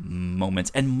awesome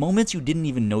moments, and moments you didn't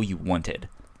even know you wanted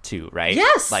to, right?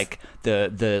 Yes. Like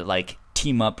the like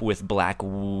team up with Black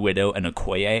Widow and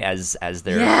Okoye as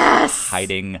they're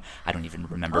hiding. I don't even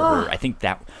remember her. I think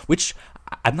which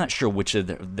I'm not sure which of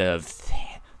the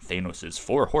Thanos'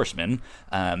 4 horsemen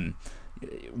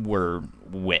were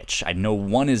which. I know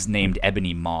one is named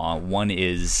Ebony Maw. One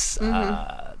is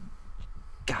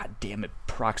God damn it,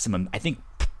 Proxima. I think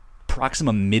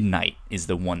Proxima Midnight is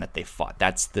the one that they fought.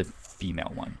 That's the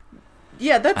female one.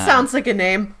 Yeah, that sounds like a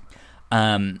name.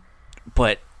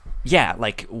 But yeah,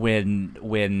 like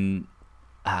when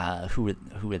who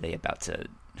are they about to?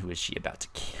 Who is she about to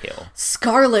kill?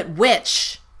 Scarlet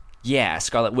Witch. Yeah,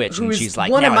 Scarlet Witch, and she's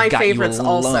like, one now of my I've got favorites you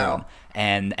alone. also.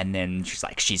 and then she's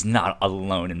like, she's not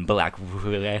alone, and Black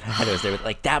Widow's there.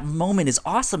 Like, that moment is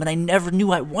awesome, and I never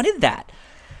knew I wanted that.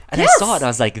 And I saw it, and I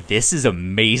was like, this is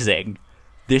amazing.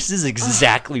 This is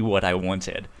exactly what I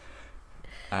wanted.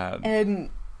 And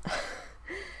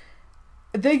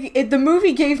the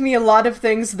movie gave me a lot of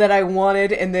things that I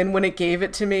wanted, and then when it gave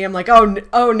it to me, I'm like,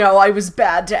 oh no, I was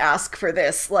bad to ask for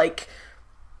this. Like,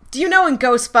 do you know in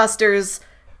Ghostbusters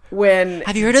when...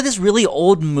 Have you heard of this really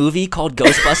old movie called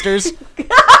Ghostbusters?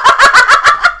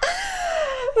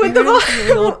 When the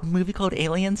really old movie called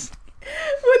Aliens?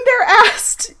 When they're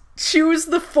asked, choose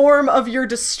the form of your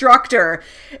destructor,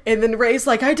 and then Ray's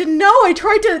like, I didn't know, I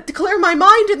tried to clear my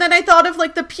mind, and then I thought of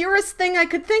like the purest thing I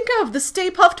could think of, the Stay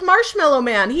Puft Marshmallow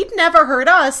Man. He'd never hurt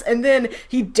us, and then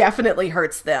he definitely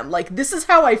hurts them. Like, this is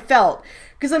how I felt.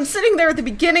 Because I'm sitting there at the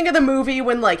beginning of the movie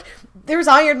when, like, there's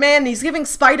Iron Man, and he's giving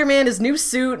Spider-Man his new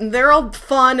suit, and they're all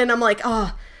fun, and I'm like,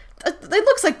 oh, it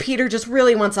looks like Peter just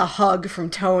really wants a hug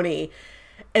from Tony.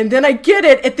 And then I get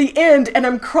it at the end, and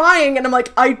I'm crying, and I'm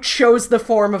like, I chose the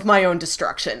form of my own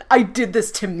destruction. I did this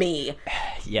to me.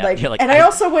 Yeah, like, you're like, and I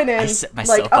also went in... I set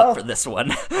myself up for this one.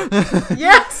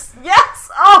 Yes!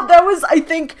 Oh, that was, I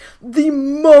think, the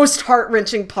most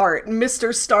heart-wrenching part.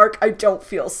 Mr. Stark, I don't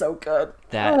feel so good.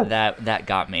 That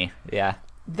got me, yeah.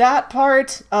 That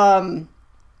part, I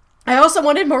also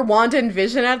wanted more Wanda and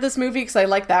Vision out of this movie, because I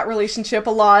like that relationship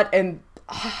a lot, and,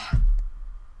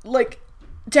 like...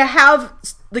 to have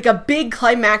like a big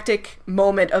climactic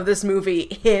moment of this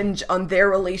movie hinge on their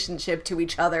relationship to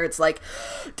each other, it's like,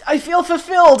 I feel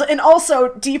fulfilled and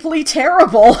also deeply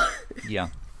terrible. Yeah.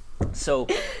 So,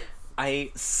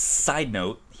 side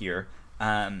note here,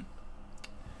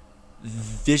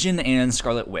 Vision and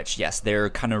Scarlet Witch, yes, their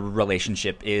kind of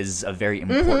relationship is a very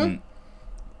important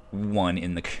one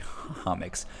in the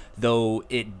comics, though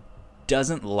it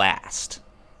doesn't last.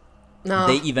 No.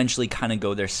 They eventually kind of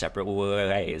go their separate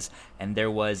ways, and there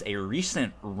was a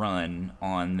recent run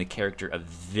on the character of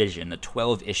Vision, a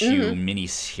 12-issue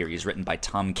miniseries written by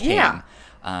Tom King. Yeah.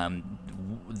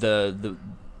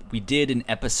 We did an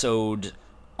episode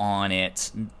on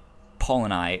it, Paul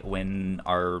and I, when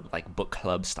our like book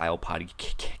club style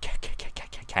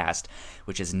podcast,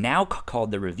 which is now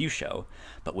called the Review Show,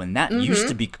 but when that used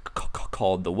to be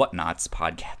called the Whatnots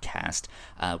podcast,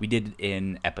 we did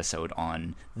an episode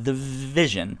on the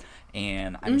Vision,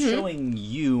 and I'm showing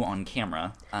you on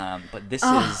camera, but this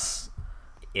is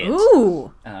it.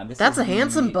 Ooh, that's a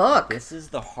handsome book. This is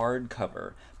the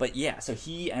hardcover, but yeah, so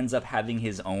he ends up having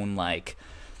his own, like,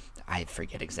 I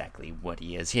forget exactly what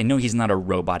he is. I know he's not a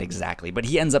robot exactly, but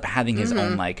he ends up having his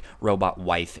own, like, robot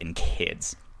wife and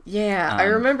kids. Yeah, I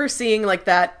remember seeing, like,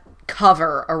 that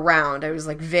cover around. I was,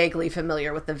 like, vaguely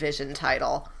familiar with the Vision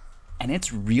title. And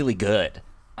it's really good.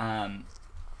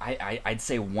 I'd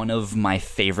say one of my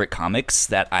favorite comics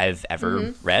that I've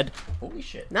ever read. Holy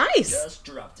shit. Nice. Just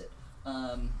dropped it.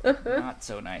 Not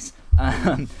so nice.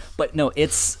 But no,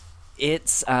 it's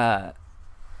the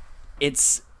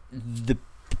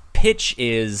pitch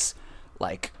is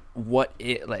like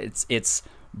it's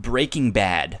Breaking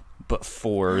Bad, but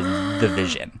for the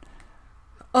Vision.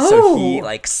 Oh. So he,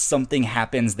 like, something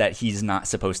happens that he's not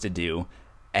supposed to do,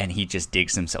 and he just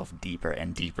digs himself deeper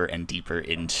and deeper and deeper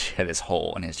into this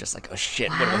hole, and it's just like, oh shit,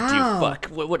 what do I do? Fuck.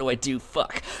 What do I do?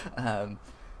 Fuck.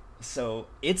 So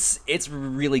it's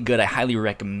really good. I highly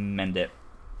recommend it.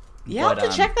 Yeah, I'll have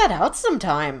to check that out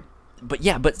sometime. But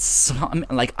yeah,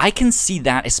 like, I can see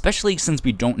that, especially since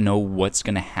we don't know what's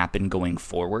going to happen going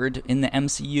forward in the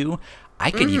MCU. I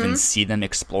could even see them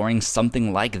exploring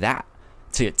something like that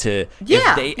if they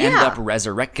end up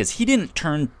resurrect, because he didn't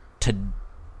turn to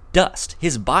dust.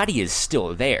 His body is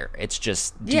still there. It's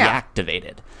just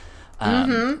deactivated.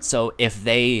 So if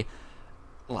they,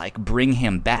 like, bring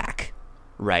him back,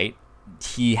 right,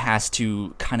 he has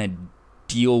to kind of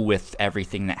deal with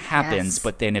everything that happens.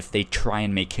 But then if they try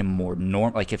and make him more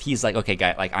normal, like, if he's like, okay,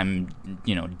 guy, like, I'm,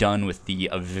 done with the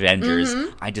Avengers,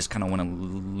 I just kind of want to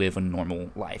live a normal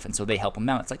life, and so they help him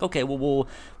out. It's like, okay, well,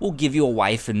 we'll give you a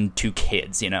wife and 2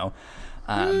 kids, and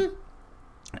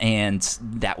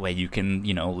that way you can,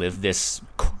 live this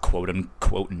quote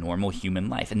unquote normal human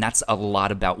life. And that's a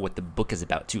lot about what the book is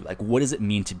about too. Like, what does it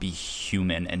mean to be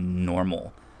human and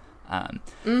normal?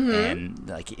 And,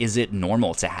 like, is it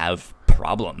normal to have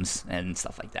problems and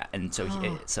stuff like that? And so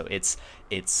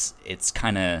it's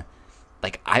kind of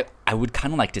like, I would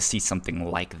kind of like to see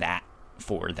something like that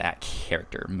for that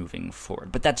character moving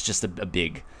forward. But that's just a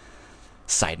big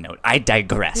side note. I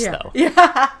digress, though.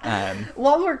 Yeah.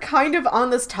 While we're kind of on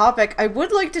this topic, I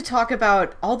would like to talk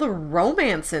about all the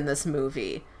romance in this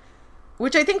movie.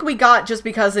 Which I think we got just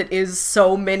because it is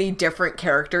so many different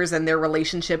characters and their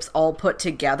relationships all put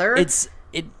together. It's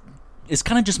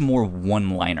kind of just more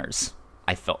one-liners,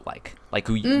 I felt like. Like,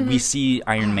 we see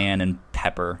Iron Man and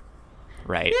Pepper,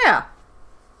 right? Yeah.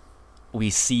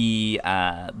 We see,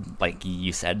 like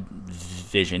you said,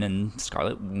 Vision and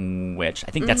Scarlet Witch.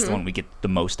 I think that's the one we get the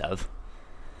most of.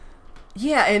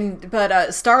 Yeah,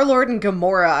 but Star-Lord and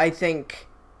Gamora, I think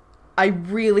I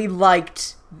really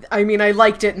liked. I mean, I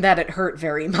liked it in that it hurt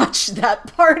very much,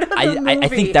 that part of the movie. I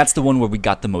think that's the one where we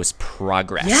got the most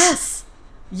progress.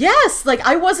 Yes, like,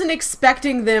 I wasn't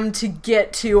expecting them to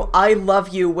get to I love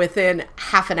you within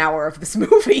half an hour of this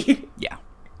movie. Yeah.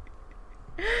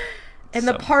 And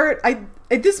the part,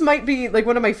 this might be, like,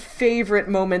 one of my favorite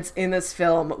moments in this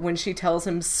film, when she tells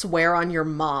him, swear on your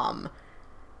mom.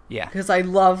 Yeah. Because I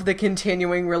love the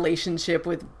continuing relationship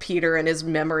with Peter and his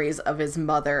memories of his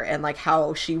mother, and, like,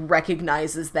 how she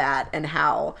recognizes that, and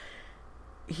how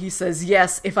he says,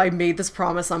 yes, if I made this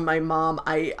promise on my mom,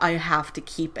 I have to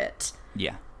keep it.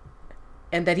 Yeah.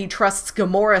 And that he trusts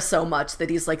Gamora so much that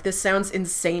he's like, this sounds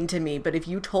insane to me, but if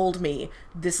you told me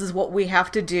this is what we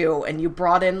have to do, and you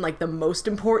brought in, like, the most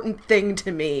important thing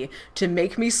to me to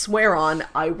make me swear on,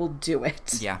 I will do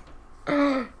it. Yeah.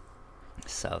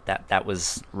 So that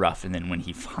was rough, and then when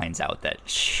he finds out that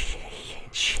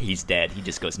she's dead, he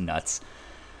just goes nuts.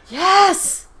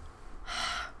 Yes!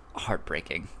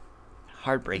 Heartbreaking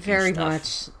Very stuff.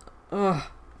 much. Ugh.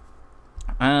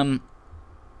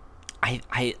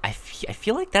 I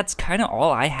feel like that's kind of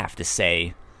all I have to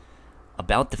say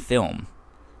about the film.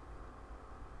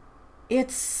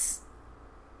 It's...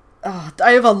 I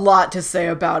have a lot to say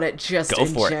about it, just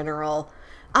in general.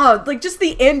 Like, just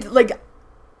the end, like,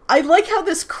 I like how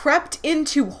this crept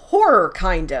into horror,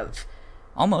 kind of.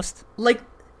 Almost. Like,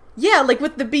 yeah, like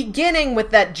with the beginning, with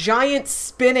that giant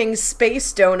spinning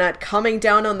space donut coming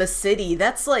down on the city,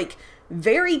 that's, like,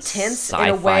 very tense Sci-fi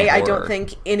in a way horror. I don't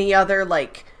think any other,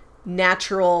 like,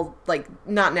 natural, like,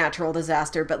 not natural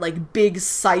disaster, but, like, big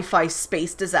sci-fi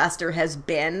space disaster has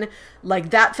been. Like,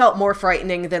 that felt more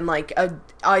frightening than, like,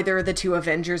 either the two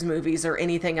Avengers movies or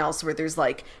anything else where there's,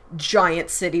 like, giant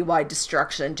citywide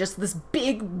destruction. Just this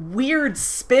big, weird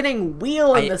spinning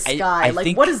wheel in the sky.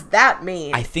 Like, what does that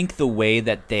mean? I think the way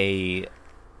that they...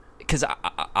 Because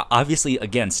obviously,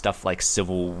 again, stuff like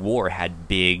Civil War had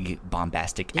big,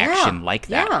 bombastic action like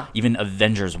that. Yeah. Even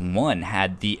Avengers 1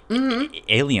 had the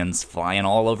aliens flying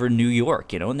all over New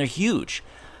York, and they're huge.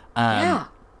 And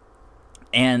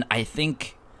I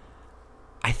think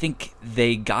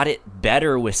they got it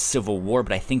better with Civil War,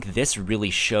 but I think this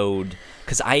really showed...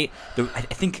 Because I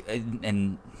think,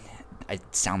 and I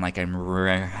sound like I'm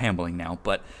rambling now,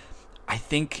 but... I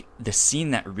think the scene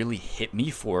that really hit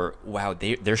me for, wow,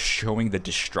 they're showing the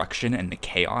destruction and the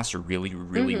chaos really,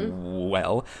 really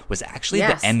well, was actually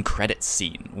the end credits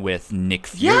scene with Nick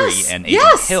Fury and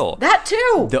Agent Hill. That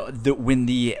too! When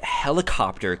the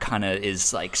helicopter kind of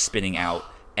is, like, spinning out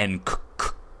and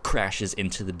crashes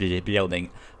into the building,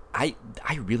 I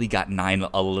really got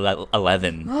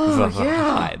 9/11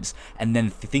 vibes. And then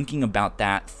thinking about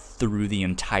that through the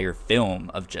entire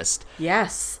film of just...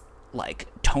 Yes. Like,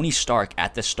 Tony Stark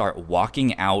at the start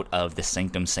walking out of the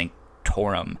Sanctum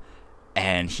Sanctorum,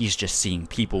 and he's just seeing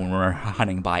people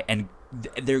running by, and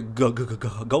they're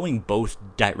going both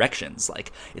directions.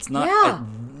 Like, it's not...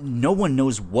 no one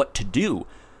knows what to do.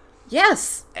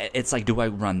 Yes. It's like, do I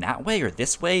run that way or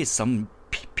this way? Some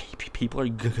people are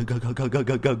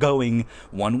going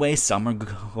one way, some are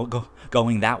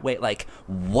going that way. Like,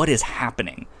 what is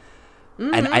happening?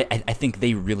 And I think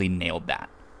they really nailed that.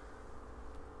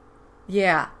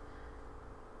 Yeah.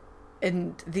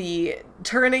 And the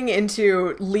turning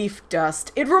into leaf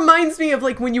dust. It reminds me of,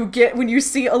 like, when you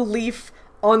see a leaf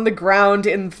on the ground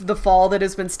in the fall that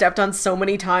has been stepped on so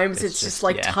many times, it's just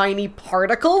like tiny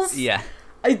particles. Yeah.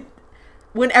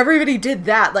 When everybody did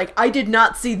that, like, I did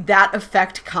not see that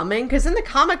effect coming, because in the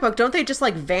comic book, don't they just,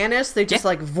 like, vanish? They just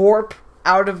like vorp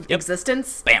out of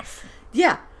existence? Bamf.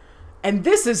 Yeah. And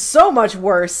this is so much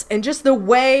worse, and just the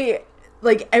way...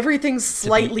 Like, everything's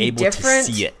slightly different.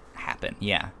 To see it happen,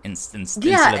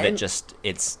 instead of it just,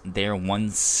 it's there 1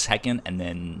 second, and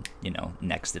then,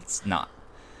 next it's not.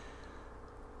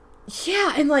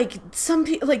 Yeah, and, like, some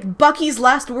people, like, Bucky's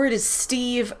last word is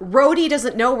Steve. Rhodey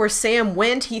doesn't know where Sam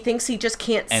went. He thinks he just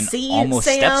can't see Sam. And almost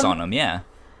steps on him, yeah.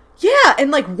 Yeah, and,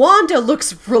 like, Wanda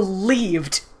looks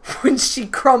relieved when she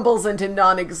crumbles into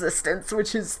non-existence,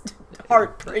 which is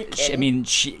heartbreaking.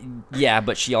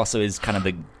 But she also is kind of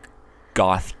the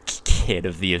goth kid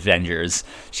of the Avengers.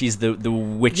 She's the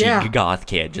witchy goth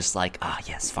kid, just like,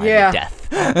 yes, finally death.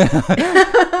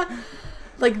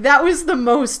 Like, that was the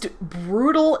most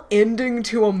brutal ending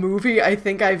to a movie I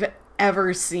think I've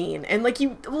ever seen. And, like,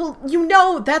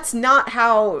 that's not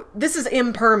how... This is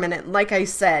impermanent, like I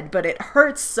said, but it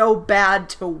hurts so bad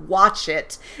to watch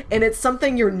it, and it's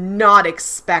something you're not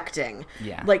expecting.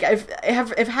 Yeah. Like,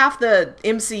 if half the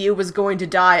MCU was going to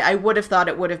die, I would have thought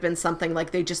it would have been something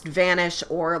like they just vanish,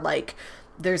 or, like...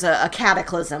 there's a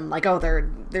cataclysm, like, oh,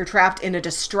 they're trapped in a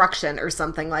destruction or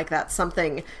something like that,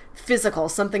 something physical,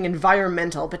 something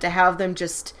environmental, but to have them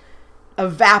just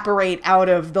evaporate out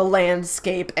of the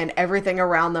landscape and everything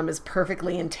around them is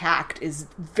perfectly intact is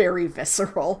very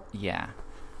visceral. Yeah.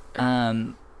 I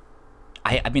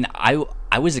mean, I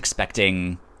was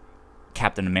expecting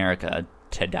Captain America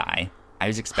to die. I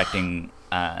was expecting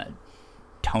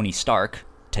Tony Stark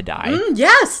to die.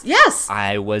 Yes.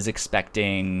 I was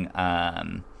expecting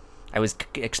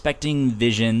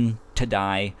Vision to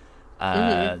die.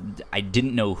 I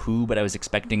didn't know who, but I was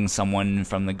expecting someone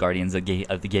from the Guardians of the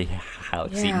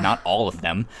Galaxy. Yeah. Not all of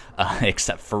them,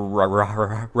 except for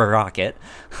Rocket.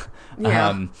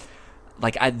 Yeah.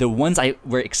 The ones I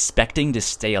were expecting to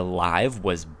stay alive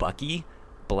was Bucky,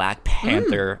 Black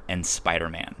Panther, and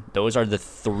Spider-Man. Those are the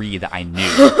three that I knew.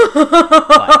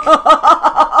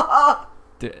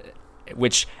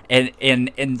 Which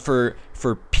and for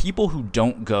people who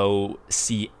don't go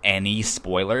see any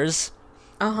spoilers,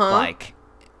 like,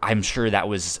 I'm sure that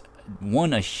was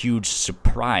a huge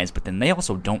surprise, but then they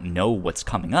also don't know what's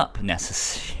coming up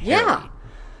necessarily. Yeah.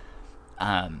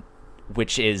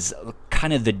 Which is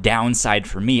kind of the downside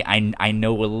for me. I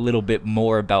know a little bit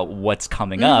more about what's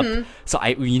coming up, so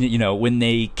when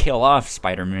they kill off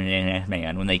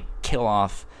Spider-Man, when they kill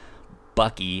off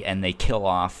Bucky, and they kill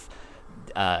off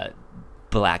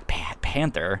Black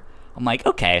Panther, I'm like,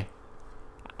 okay,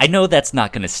 I know that's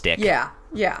not gonna stick. Yeah.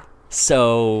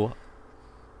 So,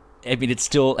 I mean, it's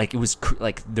still like, it was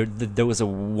like there was a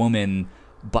woman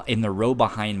in the row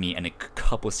behind me and a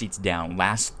couple seats down,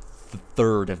 last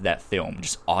third of that film,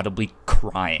 just audibly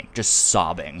crying, just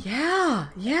sobbing. Yeah.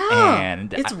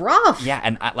 And it's rough. Yeah,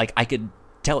 and I could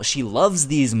tell she loves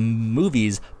these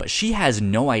movies, but she has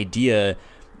no idea,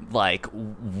 like,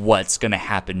 what's gonna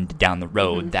happen down the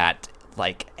road. That,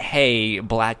 like, hey,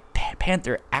 Black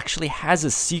Panther actually has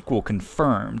a sequel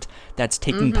confirmed that's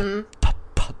taking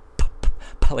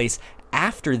place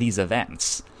after these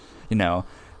events,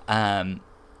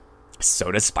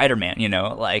 so does Spider-Man,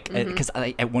 like, because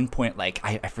at one point, like,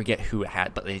 I forget who it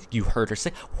had, but, like, you heard her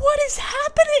say, "What is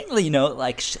happening?"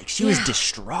 Like, she was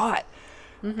distraught,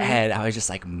 and I was just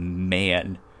like,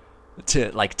 man,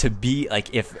 to be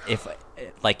like, if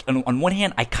like, on one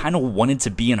hand, I kind of wanted to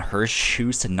be in her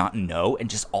shoes, to not know, and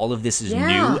just all of this is new,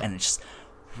 and it's just,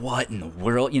 what in the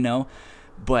world,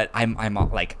 but I'm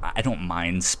like, I don't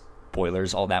mind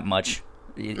spoilers all that much,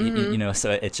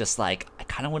 so it's just like, I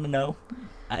kind of want to know,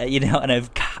 and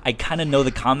I kind of know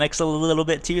the comics a little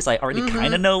bit too, so I already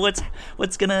kind of know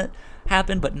what's gonna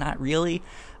happen, but not really,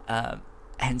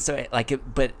 and so,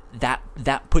 but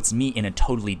that puts me in a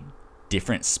totally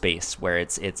different space where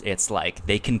it's like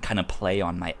they can kind of play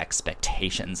on my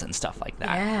expectations and stuff like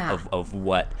that, of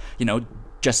what,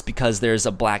 just because there's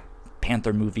a Black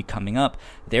Panther movie coming up,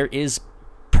 there is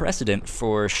precedent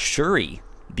for Shuri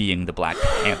being the Black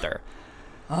Panther.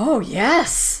 Oh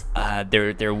yes.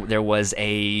 There was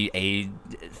a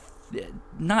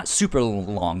not super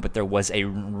long, but there was a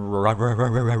run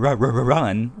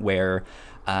where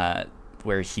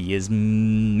he is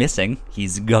missing,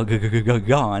 he's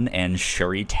gone, and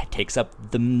Shuri takes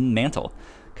up the mantle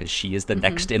because she is the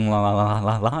next in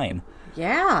line.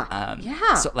 Yeah.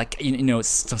 So, like,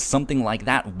 so something like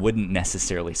that wouldn't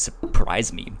necessarily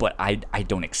surprise me, but I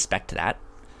don't expect that.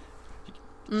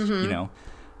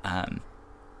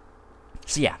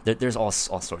 So yeah, there's all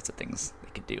sorts of things they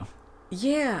could do.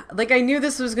 Yeah, like, I knew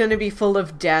this was going to be full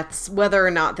of deaths, whether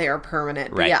or not they are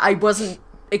permanent. But right. Yeah, I wasn't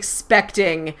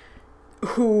expecting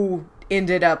who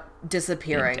ended up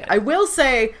disappearing. I will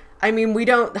say, I mean,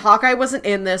 Hawkeye wasn't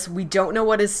in this, we don't know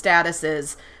what his status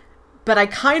is, but I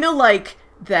kind of like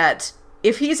that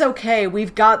if he's okay,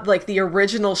 we've got, like, the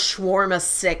original Shawarma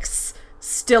 6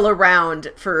 still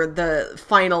around for the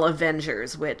final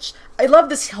Avengers, which, I love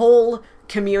this whole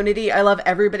community, I love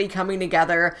everybody coming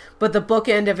together, but the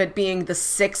bookend of it being the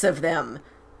 6 of them,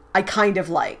 I kind of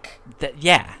like.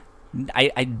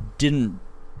 I didn't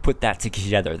put that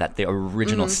together, that the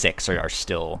original 6 are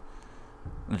still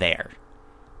there.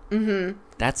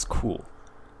 That's cool.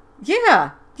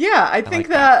 Yeah, I think like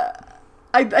that.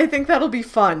 I think that'll be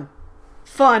fun.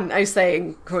 Fun, I say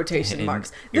in quotation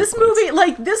marks. This movie,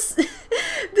 like, this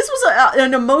was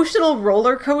an emotional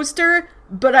roller coaster,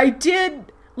 but I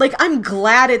did like, I'm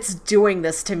glad it's doing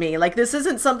this to me. Like, this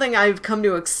isn't something I've come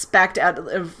to expect out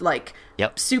of, like,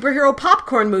 superhero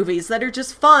popcorn movies that are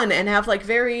just fun and have, like,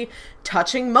 very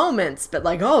touching moments. But,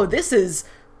 like, oh, this is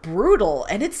brutal.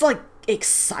 And it's, like,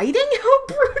 exciting how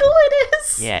brutal it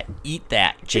is. Yeah, eat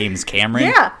that, James Cameron.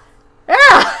 Yeah.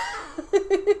 Yeah.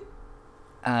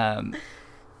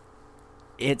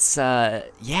 It's,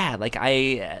 yeah, like,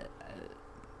 I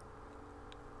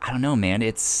don't know, man.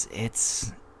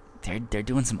 They're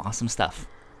doing some awesome stuff.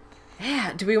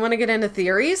 Yeah. Do we want to get into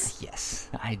theories? Yes,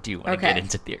 I do want to get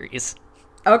into theories.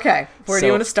 Okay. Where do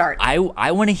you want to start? I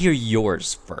want to hear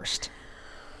yours first.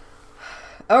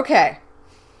 Okay.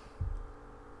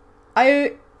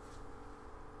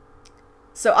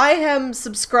 So I am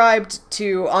subscribed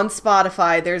to, on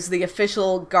Spotify, there's the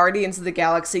official Guardians of the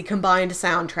Galaxy combined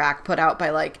soundtrack put out by,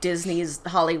 like, Disney's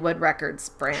Hollywood Records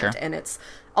brand. Sure. And it's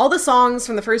all the songs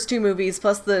from the first 2 movies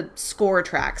plus the score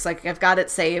tracks. Like, I've got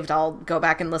it saved. I'll go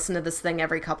back and listen to this thing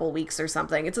every couple weeks or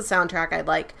something. It's a soundtrack I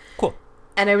like. Cool.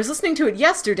 And I was listening to it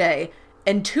yesterday,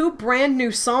 and 2 brand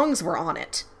new songs were on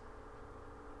it,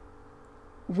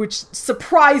 which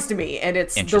surprised me. And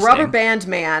it's The Rubber Band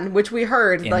Man, which we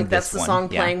heard, like, that's the song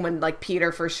playing when, like,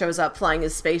 Peter first shows up flying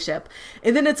his spaceship.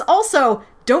 And then it's also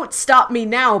Don't Stop Me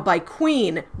Now by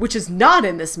Queen, which is not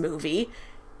in this movie.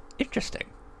 Interesting.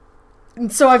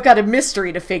 And so I've got a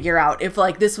mystery to figure out. If,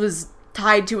 like, this was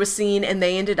tied to a scene and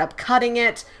they ended up cutting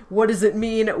it, what does it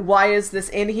mean? Why is this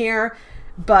in here?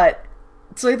 But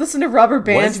so I listened to Rubber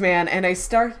Band Man, and I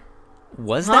start.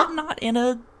 Was that not in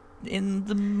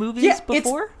the movies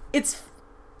before?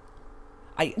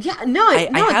 I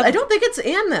don't think it's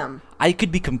in them. I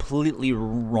could be completely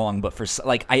wrong, but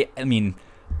I mean,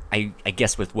 I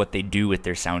guess with what they do with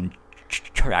their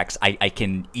soundtracks, I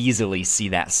can easily see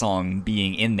that song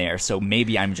being in there. So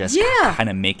maybe I'm just kind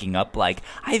of making up. Like,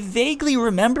 I vaguely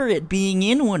remember it being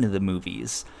in one of the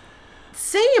movies.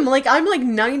 Same. Like, I'm like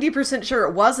 90% sure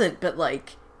it wasn't, but,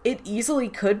 like, it easily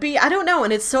could be. I don't know.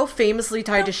 And it's so famously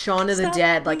tied to Shaun of the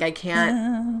Dead. Like, I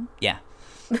can't. Yeah.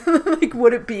 Like,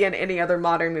 would it be in any other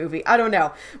modern movie? I don't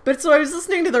know. But so I was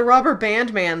listening to the Rubber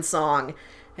Band Man song,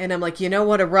 and I'm like, you know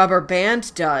what a rubber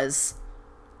band does?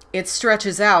 It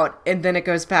stretches out, and then it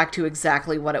goes back to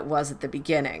exactly what it was at the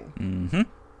beginning. Mm-hmm.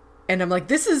 And I'm like,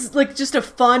 this is, like, just a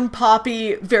fun,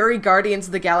 poppy, very Guardians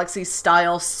of the Galaxy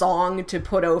style song to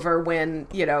put over when,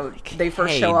 you know, they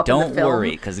first show up in the film. Don't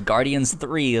worry, because Guardians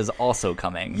 3 is also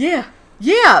coming. Yeah.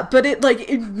 Yeah, but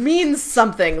it means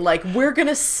something. Like, we're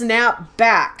gonna snap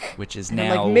back. Which is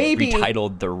now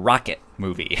retitled the Rocket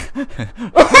movie.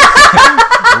 Rocket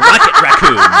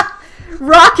Raccoon.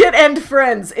 Rocket and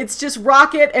friends. It's just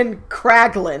Rocket and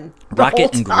Kraglin the whole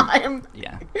time.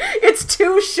 Yeah. It's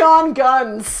 2 Sean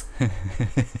Guns.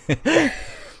 But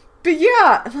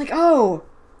yeah, I'm like, oh,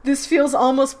 this feels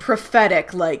almost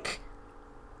prophetic. Like,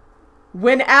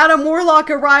 when Adam Warlock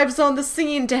arrives on the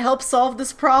scene to help solve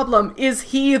this problem, is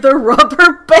he the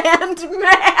Rubber Band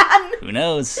Man? Who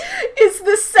knows? Is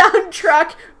the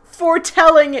soundtrack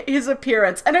foretelling his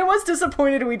appearance? And I was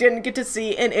disappointed we didn't get to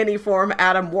see in any form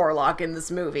Adam Warlock in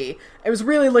this movie. I was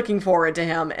really looking forward to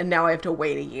him, and now I have to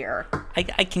wait a year. I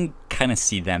can kind of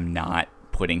see them not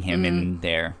putting him in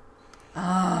there.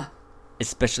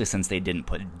 Especially since they didn't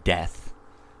put Death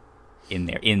in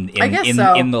there. In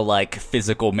the, like,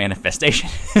 physical manifestation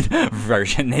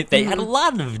version. They had a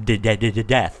lot of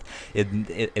death in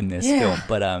this film.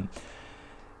 But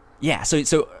yeah,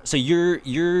 so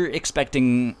you're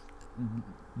expecting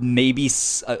maybe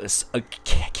a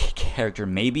character,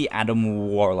 maybe Adam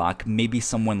Warlock, maybe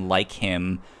someone like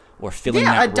him, or filling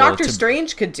that role. Doctor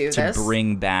Strange could do this to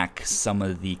bring back some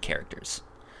of the characters.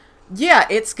 Yeah,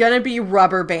 it's gonna be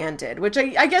rubber banded, which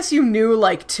I guess you knew,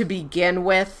 like, to begin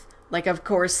with. Like, of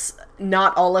course,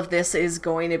 not all of this is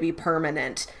going to be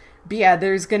permanent. But yeah,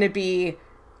 there's gonna be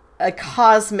a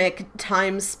cosmic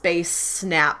time-space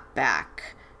snapback.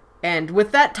 And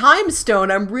with that time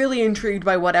stone, I'm really intrigued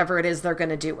by whatever it is they're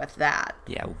going to do with that.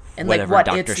 Yeah, and whatever, like,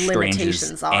 what Doctor its Strange's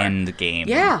limitations are. end game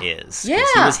is. Yeah.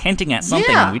 He was hinting at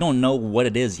something, and we don't know what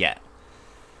it is yet.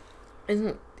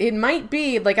 It might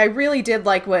be, like, I really did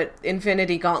like what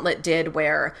Infinity Gauntlet did,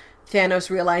 where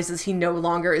Thanos realizes he no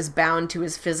longer is bound to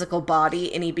his physical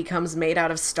body, and he becomes made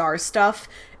out of star stuff,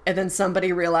 and then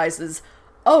somebody realizes,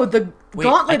 oh, the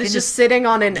gauntlet is just sitting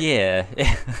on an... Yeah,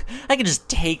 I can just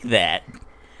take that.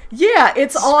 Yeah,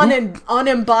 it's on an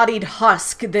unembodied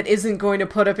husk that isn't going to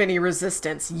put up any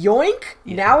resistance. Yoink!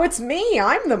 Yeah. Now it's me!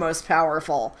 I'm the most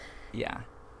powerful. Yeah.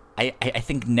 I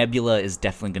think Nebula is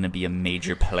definitely going to be a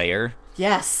major player.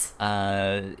 Yes.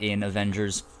 In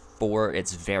Avengers 4,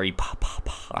 it's very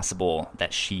possible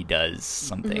that she does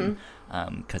something.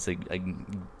 because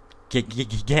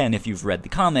again, if you've read the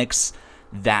comics,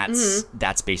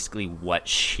 that's basically what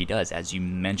she does. As you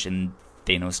mentioned,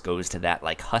 Thanos goes to that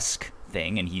like husk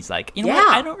thing, and he's like, you know what,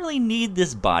 I don't really need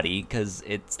this body because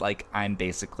it's like I'm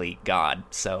basically God,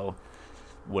 so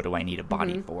what do I need a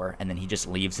body for? And then he just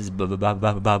leaves his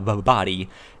body,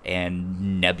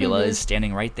 and Nebula is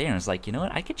standing right there, and it's like, you know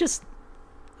what, I'm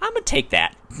gonna take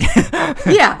that.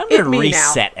 Yeah, I'm gonna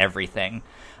reset everything.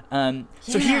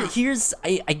 So here's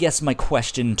I guess my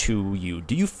question to you: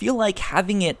 do you feel like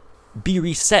having it be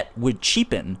reset would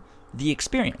cheapen the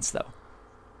experience, though?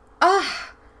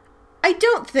 I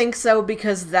don't think so,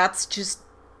 because that's just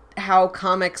how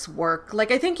comics work.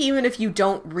 Like, I think even if you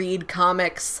don't read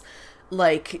comics,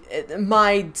 like,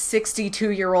 my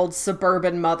 62-year-old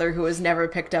suburban mother who has never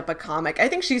picked up a comic, I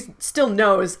think she still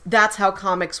knows that's how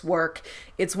comics work.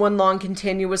 It's one long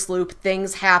continuous loop.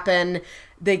 Things happen.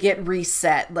 They get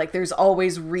reset. Like, there's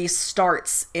always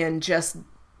restarts in just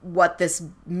what this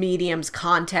medium's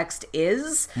context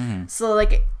is. So,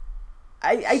 like,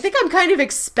 I think I'm kind of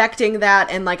expecting that,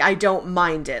 and, like, I don't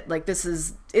mind it. Like,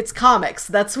 it's comics.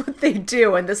 That's what they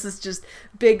do, and this is just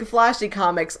big, flashy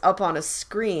comics up on a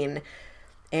screen.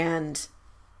 And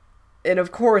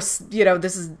of course, you know,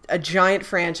 this is a giant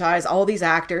franchise. All these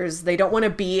actors, they don't want to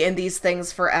be in these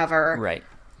things forever. Right.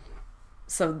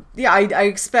 So, yeah, I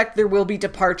expect there will be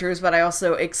departures, but I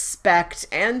also expect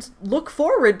and look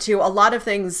forward to a lot of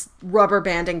things rubber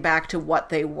banding back to what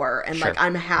they were. And, like,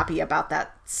 I'm happy about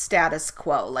that status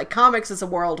quo. Like, comics is a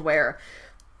world where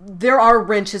there are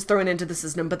wrenches thrown into the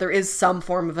system, but there is some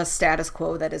form of a status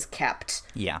quo that is kept.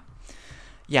 Yeah.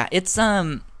 Yeah, it's,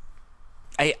 I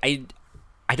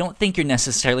don't think you're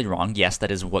necessarily wrong. Yes,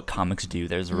 that is what comics do.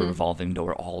 There's a revolving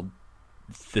door all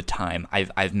the time.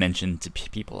 I've mentioned to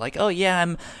people like, oh yeah,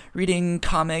 I'm reading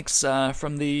comics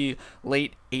from the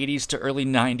late 80s to early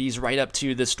 90s right up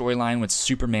to the storyline when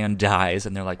Superman dies,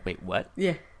 and they're like, wait, what?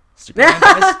 Yeah. Superman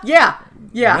dies?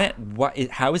 Yeah. What,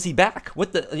 how is he back?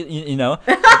 What the, you know?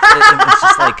 It's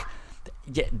just like,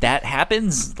 yeah, that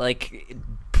happens. Like,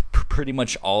 pretty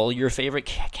much all your favorite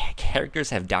characters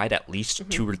have died at least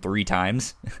 2 or 3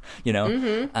 times, you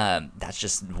know? That's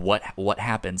just what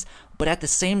happens. But at the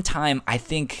same time, I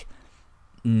think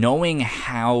knowing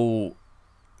how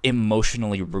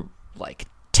emotionally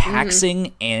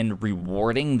taxing and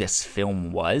rewarding this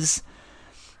film was,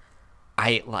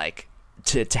 I like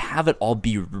to have it all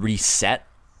be reset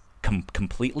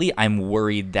completely. I'm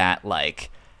worried that, like,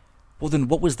 well, then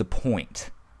what was the point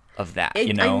of that?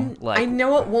 You know, I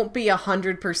know it won't be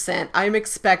 100%. I'm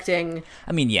expecting,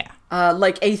 I mean, yeah,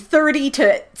 like a 30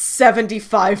 to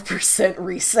 75%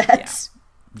 reset.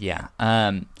 Yeah.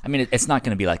 I mean, it's not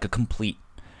going to be like a complete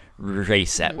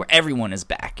reset where everyone is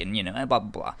back and, you know, blah,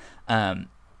 blah, blah.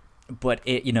 But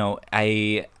it, you know,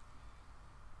 yeah.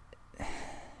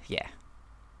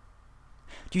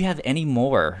 Do you have any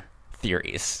more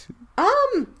theories?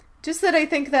 Just that I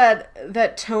think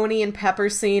that Tony and Pepper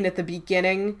scene at the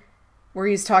beginning, where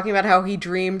he's talking about how he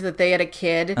dreamed that they had a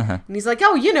kid, and he's like,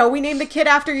 oh, you know, we named the kid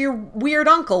after your weird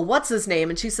uncle. What's his name?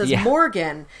 And she says,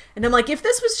 Morgan. And I'm like, if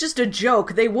this was just a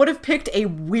joke, they would have picked a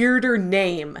weirder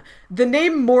name. The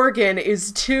name Morgan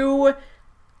is too,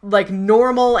 like,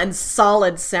 normal and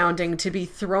solid sounding to be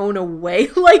thrown away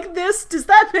like this. Does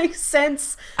that make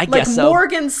sense? I guess so.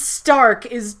 Morgan Stark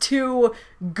is too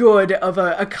good of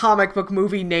a comic book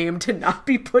movie name to not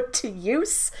be put to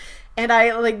use. And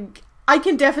I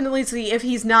can definitely see, if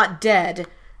he's not dead,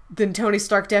 then Tony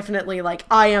Stark definitely, like,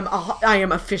 I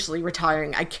am officially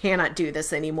retiring. I cannot do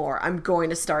this anymore. I'm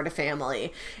going to start a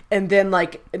family. And then,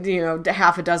 like, you know,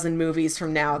 half a dozen movies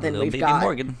from now, then we've got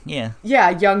Morgan. Yeah,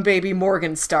 young baby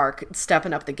Morgan Stark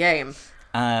stepping up the game.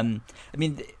 I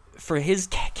mean, for his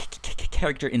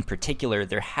character in particular,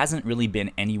 there hasn't really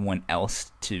been anyone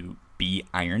else to be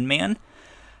Iron Man.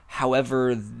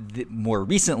 However, more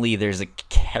recently, there's a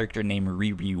character named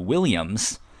Riri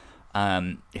Williams,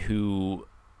 who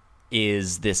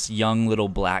is this young little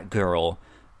black girl,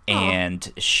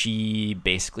 and she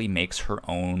basically makes her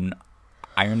own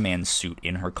Iron Man suit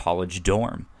in her college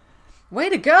dorm. Way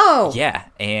to go! Yeah,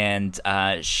 and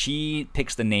she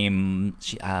picks the name,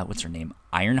 what's her name?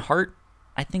 Ironheart,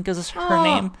 I think is her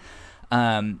name.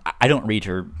 I don't read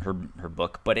her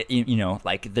book, but you know,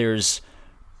 like, there's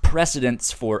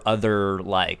precedents for other,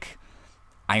 like,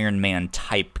 Iron Man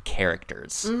type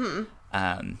characters.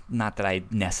 Not that I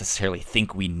necessarily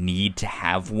think we need to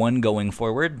have one going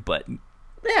forward, but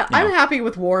yeah, I'm happy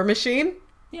with War Machine.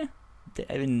 Yeah,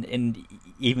 and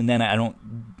even then, I don't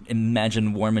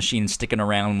imagine War Machine sticking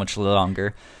around much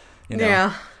longer. You know?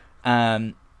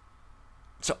 Yeah.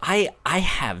 So I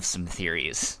have some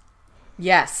theories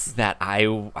Yes. that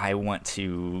I want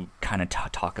to kind of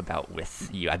talk about with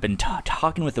you. I've been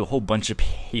talking with a whole bunch of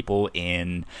people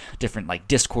in different like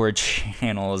Discord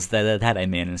channels that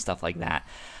I'm in and stuff like that.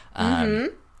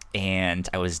 And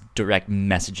I was direct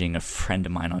messaging a friend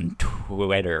of mine on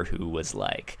Twitter who was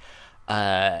like,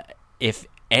 if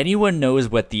anyone knows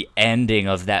what the ending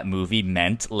of that movie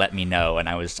meant, let me know. And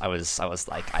I was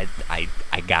like,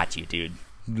 I got you, dude.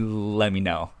 Let me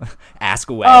know. Ask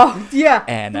away. Oh, yeah.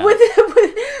 And when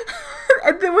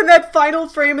that final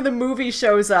frame of the movie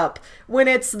shows up, when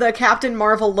it's the Captain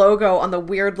Marvel logo on the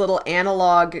weird little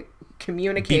analog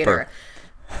communicator.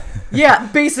 Beeper. Yeah,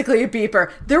 basically a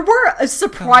beeper. There were a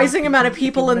surprising amount of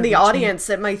people in the audience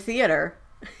at my theater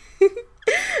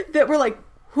that were like,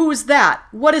 who's that?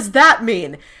 What does that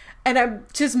mean? And I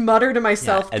just mutter to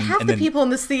myself, half the people in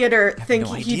this theater think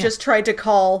he just tried to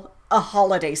call a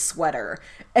holiday sweater.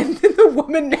 And then the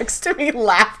woman next to me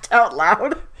laughed out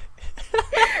loud. Because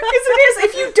it is,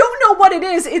 if you don't know what it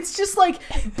is, it's just like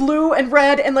blue and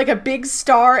red and like a big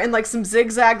star and like some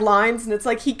zigzag lines, and it's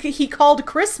like he called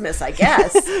Christmas, I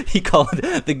guess. He called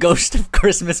the ghost of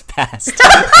Christmas past.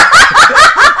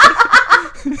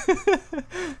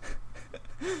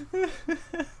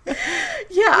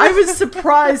 Yeah, I was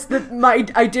surprised that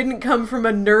I didn't come from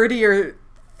a nerdier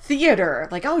theater.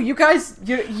 Like, oh, you guys,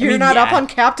 you're not up on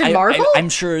Captain Marvel? I'm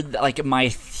sure like my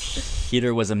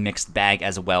theater was a mixed bag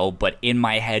as well, but in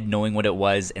my head, knowing what it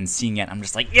was and seeing it, I'm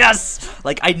just like, yes!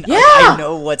 Like, I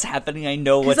know what's happening. I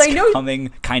know what's coming,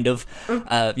 kind of,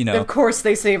 you know. Of course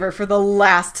they save her for the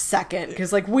last second,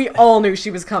 because, like, we all knew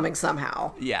she was coming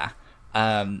somehow. Yeah.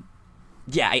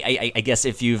 Yeah, I guess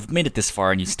if you've made it this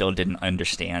far and you still didn't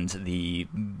understand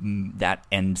that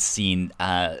end scene,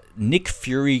 Nick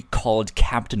Fury called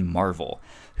Captain Marvel,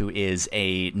 who is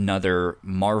another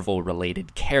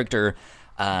Marvel-related character,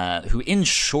 who, in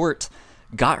short,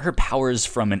 got her powers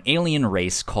from an alien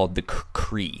race called the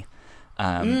Kree.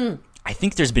 I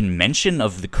think there's been mention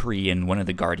of the Kree in one of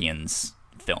the Guardians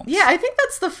films. Yeah, I think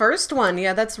that's the first one.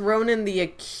 Yeah, that's Ronan the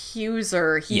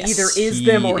Accuser. He either is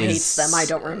them or hates them. I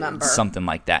don't remember. Something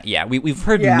like that. Yeah, we've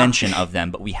heard mention of them,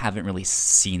 but we haven't really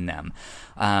seen them.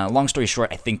 Long story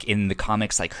short, I think in the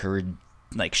comics,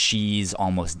 she's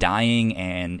almost dying,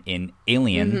 and an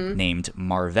alien named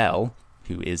Marvel,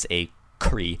 who is a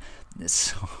Kree,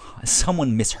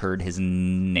 someone misheard his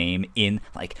name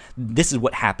this is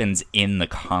what happens in the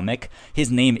comic.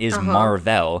 His name is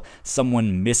Marvel.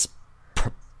 Someone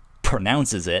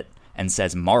mispronounces it and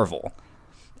says Marvel.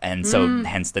 And so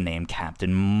hence the name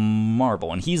Captain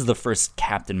Marvel. And he's the first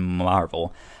Captain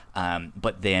Marvel.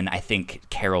 But then I think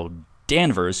Carol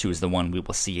Danvers, who is the one we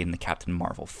will see in the Captain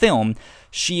Marvel film,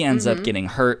 she ends up getting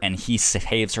hurt, and he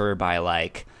saves her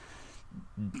by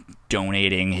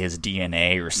donating his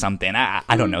DNA or something.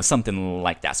 I don't know, something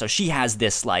like that. So she has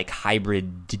this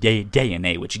hybrid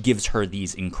DNA, which gives her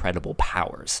these incredible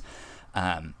powers.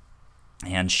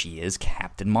 And she is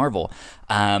Captain Marvel.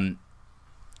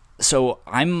 So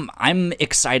I'm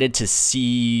excited to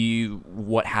see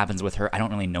what happens with her. I don't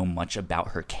really know much about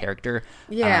her character.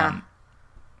 Yeah.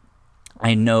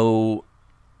 I know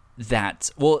that,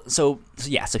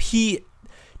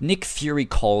 Nick Fury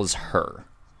calls her.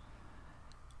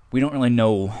 We don't really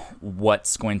know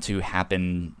what's going to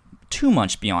happen too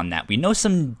much beyond that. We know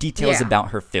some details about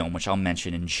her film, which I'll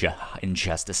mention in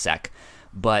just a sec.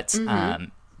 But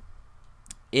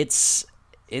it's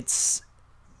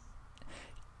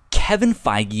Kevin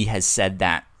Feige has said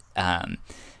that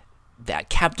that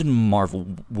Captain Marvel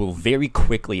will very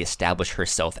quickly establish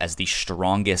herself as the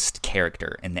strongest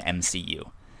character in the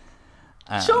MCU.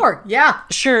 Sure, yeah.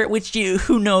 Sure, which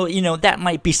who know, that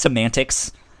might be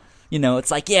semantics.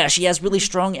 It's she has really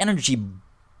strong energy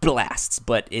blasts,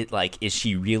 but is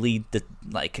she really the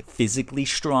physically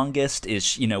strongest? Is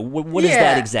she, what does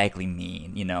that exactly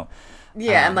mean?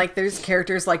 Yeah, and there's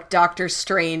characters like Doctor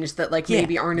Strange that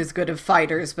maybe aren't as good of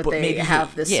fighters, but they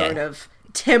have this sort of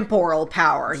temporal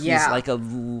power. He's like a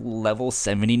level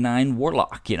 79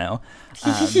 warlock,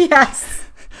 Yes.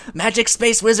 Magic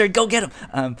space wizard, go get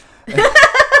him.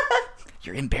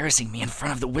 You're embarrassing me in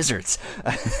front of the wizards.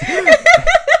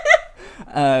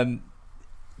 But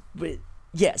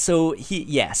so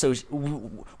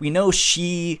we know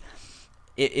she.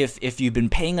 If you've been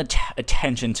paying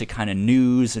attention to kind of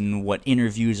news and what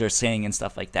interviews are saying and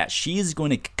stuff like that, she's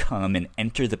going to come and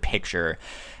enter the picture,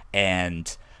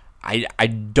 and I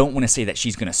don't want to say that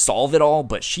she's going to solve it all,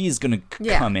 but she's going to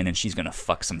come in and she's going to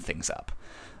fuck some things up.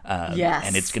 Yes.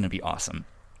 And it's going to be awesome.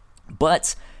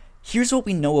 But here's what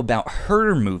we know about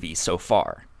her movie so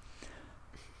far.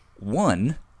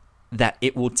 One, that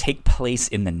it will take place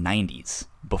in the 90s,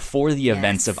 before the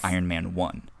events of Iron Man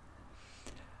 1.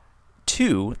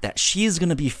 Two, that she's going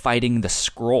to be fighting the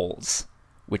Skrulls,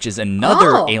 which is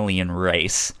another alien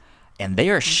race, and they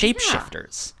are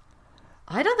shapeshifters.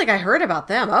 I don't think I heard about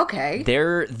them. Okay.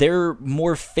 They're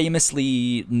more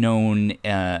famously known,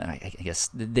 I guess,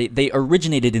 they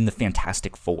originated in the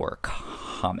Fantastic Four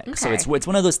comic. Okay. So it's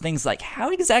one of those things like,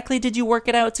 how exactly did you work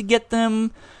it out to get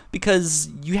them? Because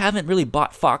you haven't really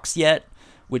bought Fox yet,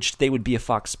 which they would be a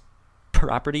Fox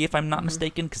property if I'm not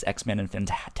mistaken, because X-Men and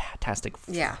Fantastic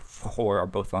Four are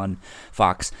both on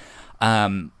Fox.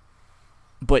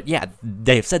 But yeah,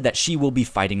 they have said that she will be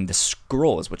fighting the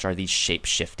Skrulls, which are these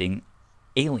shape-shifting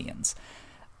aliens.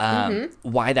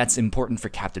 Why that's important for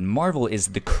Captain Marvel is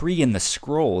the Kree and the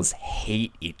Skrulls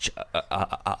hate each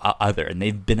other, and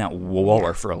they've been at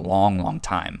war for a long, long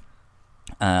time.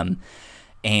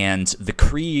 And the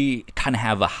Kree kind of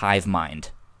have a hive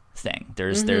mind thing.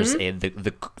 There's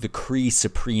the Kree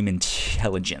supreme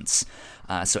intelligence.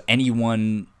 So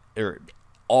anyone or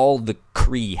all the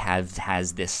Kree have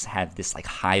this like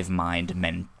hive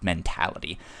mind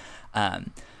mentality.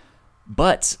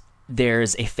 But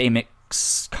there's a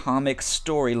famous comic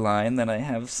storyline that I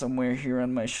have somewhere here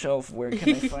on my shelf. Where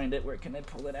can I find it? Where can I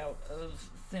pull it out of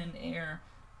thin air?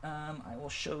 I will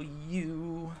show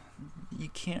you. You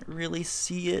can't really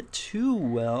see it too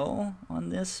well on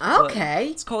this. Okay.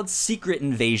 It's called Secret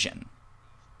Invasion.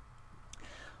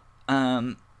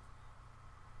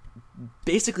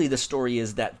 Basically, the story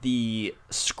is that the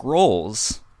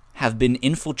Skrulls have been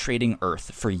infiltrating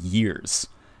Earth for years.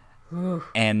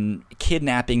 And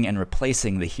kidnapping and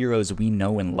replacing the heroes we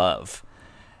know and love.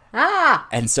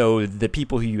 And so the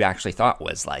people who you actually thought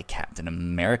was like Captain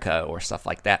America or stuff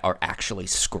like that are actually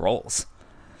Skrulls.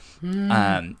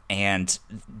 And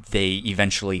they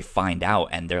eventually find out,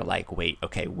 and they're like, wait,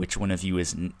 okay, which one of you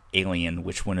is an alien,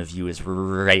 which one of you is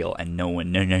real, and no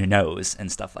one knows,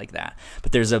 and stuff like that.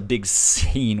 But there's a big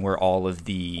scene where all of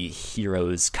the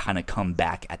heroes kind of come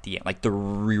back at the end, like the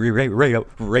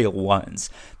real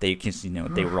ones. They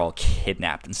were all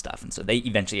kidnapped and stuff, and so they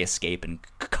eventually escape and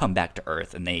come back to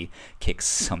Earth, and they kick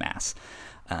some ass.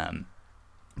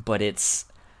 But it's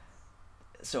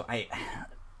so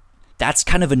that's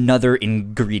kind of another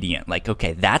ingredient. Like,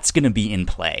 okay, that's going to be in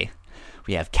play.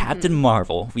 We have Captain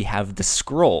Marvel, we have the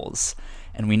Skrulls,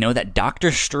 and we know that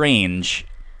Doctor Strange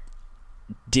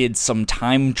did some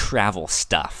time travel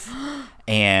stuff.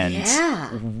 And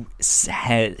he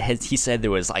said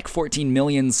there was like 14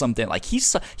 million something. Like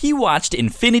he watched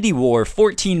Infinity War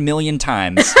 14 million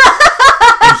times,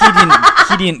 and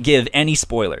he didn't give any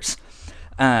spoilers.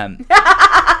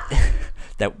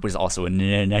 That was also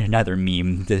another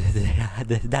meme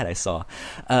that I saw.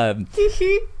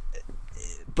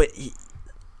 But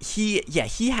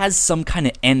he has some kind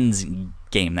of ends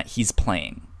game that he's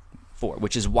playing for,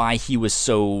 which is why he was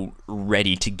so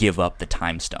ready to give up the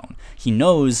Time Stone. He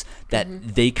knows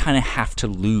that they kind of have to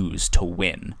lose to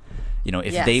win. You know,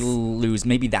 if they lose,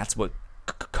 maybe that's what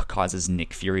causes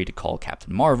Nick Fury to call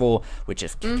Captain Marvel, which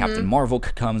if Captain Marvel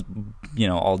comes,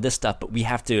 all this stuff. But we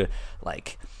have to,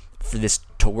 like, for this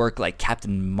to work, like,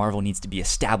 Captain Marvel needs to be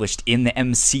established in the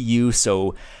MCU.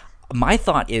 So my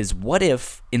thought is, what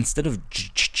if instead of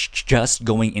just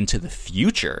going into the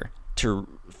future to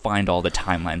find all the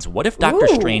timelines, what if Doctor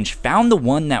Strange found the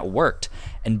one that worked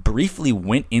and briefly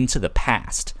went into the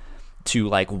past to,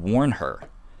 like, warn her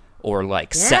or,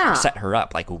 like, set her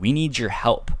up? Like, we need your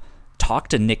help. Talk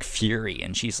to Nick Fury.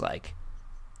 And she's like,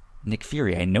 Nick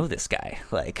Fury, I know this guy.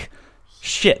 Like,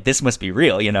 shit, this must be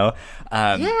real,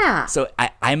 So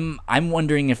I'm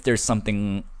wondering if there's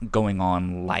something going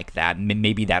on like that.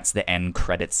 Maybe that's the end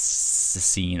credits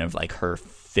scene of, like, her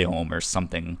film or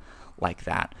something like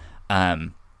that.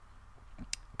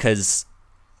 Because,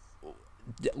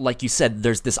 like you said,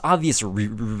 there's this obvious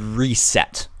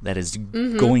reset that is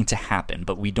going to happen,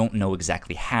 but we don't know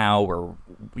exactly how or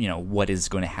what is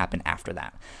going to happen after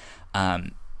that.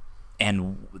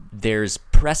 And there's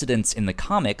precedence in the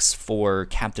comics for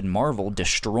Captain Marvel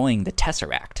destroying the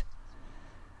Tesseract.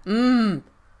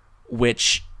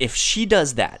 Which, if she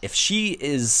does that, if she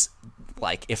is,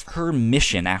 like, if her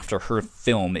mission after her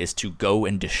film is to go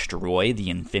and destroy the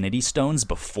Infinity Stones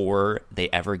before they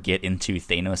ever get into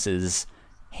Thanos'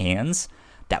 hands,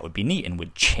 that would be neat and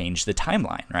would change the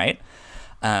timeline, right?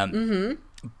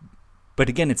 But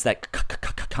again, it's that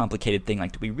complicated thing.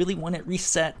 Like, do we really want it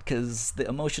reset because the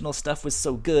emotional stuff was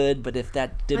so good? But if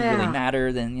that didn't really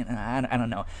matter, then I don't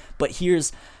know. But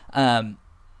here's as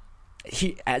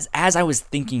I was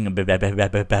thinking about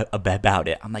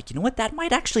it, I'm like, you know what? That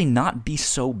might actually not be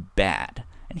so bad.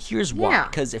 And here's why.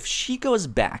 Because if she goes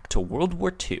back to World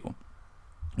War II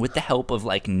with the help of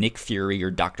like Nick Fury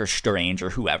or Doctor Strange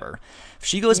or whoever, if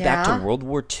she goes back to World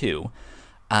War II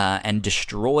and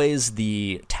destroys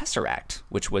the Tesseract,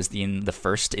 which was the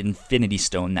first Infinity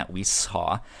Stone that we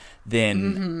saw,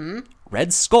 then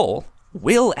Red Skull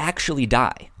will actually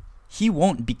die. He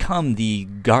won't become the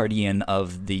guardian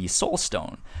of the Soul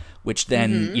Stone, which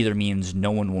then either means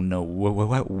no one will know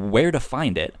where to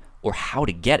find it or how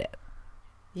to get it.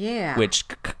 Yeah. Which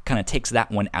kind of takes that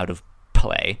one out of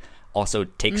play. Also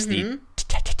takes the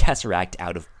Tesseract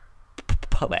out of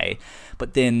play.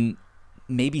 But then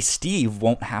maybe Steve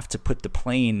won't have to put the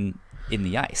plane in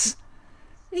the ice.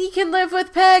 He can live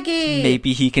with Peggy.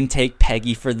 Maybe he can take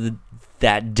Peggy for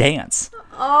that dance.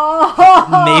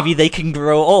 Oh. Maybe they can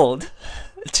grow old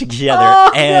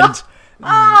together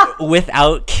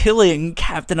without killing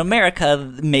Captain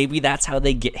America. Maybe that's how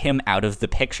they get him out of the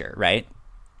picture, right?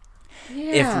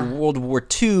 Yeah. If World War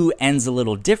II ends a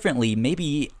little differently,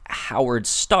 maybe Howard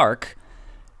Stark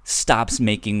stops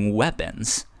making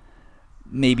weapons.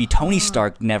 Maybe Tony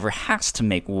Stark never has to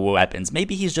make weapons.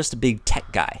 Maybe he's just a big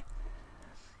tech guy.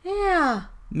 Yeah.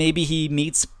 Maybe he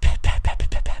meets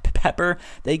Pepper,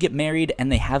 they get married,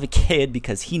 and they have a kid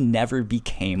because he never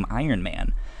became Iron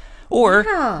Man. Or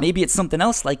maybe it's something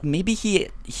else, like maybe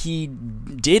he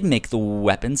did make the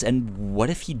weapons, and what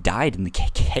if he died in the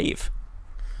cave?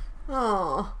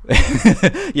 Oh.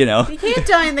 You know? He can't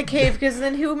die in the cave because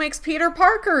then who makes Peter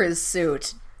Parker his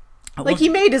suit? Like, he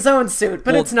made his own suit,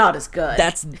 but it's not as good.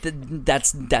 That's the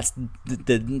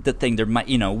thing. There might,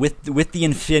 with the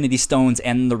Infinity Stones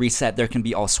and the reset, there can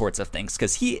be all sorts of things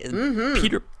because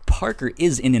Peter Parker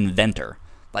is an inventor.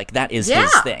 Like, that is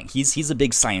his thing. He's a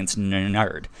big science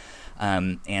nerd.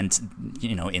 And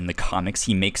in the comics,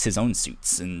 he makes his own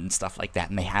suits and stuff like that,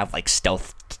 and they have like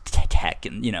stealth tech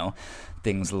and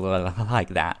things like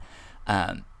that.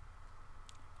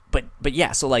 But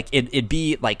yeah, so like it'd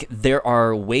be like there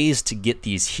are ways to get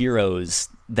these heroes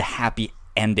the happy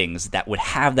endings that would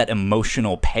have that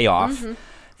emotional payoff.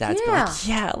 That's like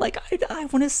I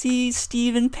want to see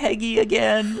Steve and Peggy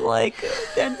again. Like,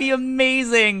 that'd be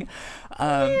amazing.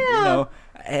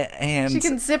 And she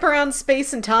can zip around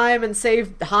space and time and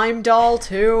save Heimdall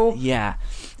too. Yeah.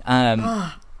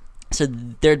 So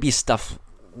there'd be stuff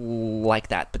like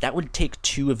that, but that would take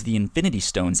 2 of the Infinity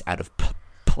Stones out of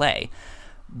play.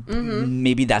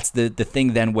 Maybe that's the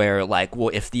thing then where, like, well,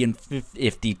 if the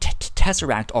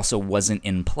Tesseract also wasn't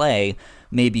in play,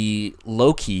 maybe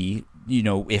Loki,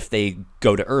 if they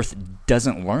go to Earth,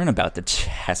 doesn't learn about the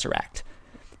Tesseract.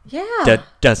 Yeah.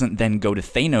 Doesn't then go to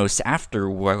Thanos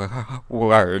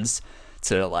afterwards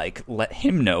to, like, let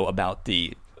him know about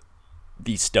these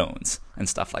stones and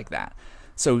stuff like that.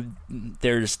 So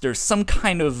there's some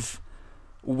kind of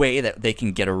way that they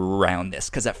can get around this.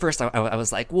 Because at first I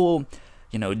was like, well,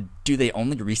 do they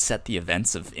only reset the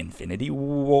events of Infinity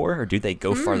War, or do they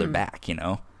go farther back,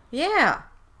 Yeah.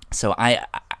 So I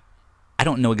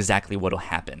don't know exactly what'll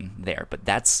happen there, but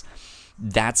that's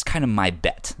kind of my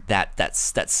bet.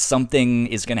 That's something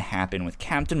is going to happen with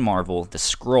Captain Marvel, the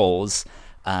Skrulls,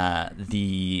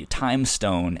 the Time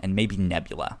Stone, and maybe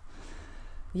Nebula.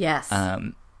 Yes.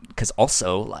 Because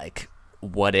also, like,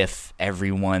 what if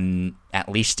everyone, at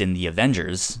least in the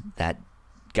Avengers, that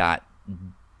got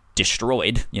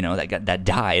destroyed, that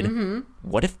died,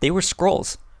 what if they were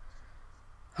Skrulls?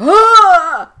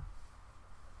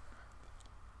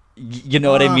 You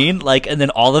know what I mean? Like, and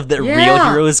then all of the real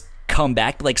heroes come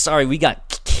back. Like, sorry, we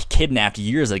got kidnapped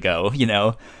years ago,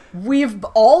 We've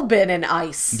all been in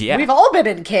ice. Yeah. We've all been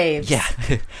in caves. Yeah.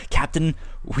 Captain,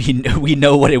 we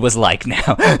know what it was like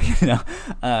now.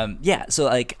 Yeah, so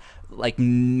like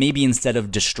maybe instead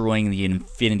of destroying the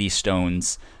Infinity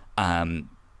Stones,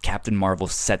 Captain Marvel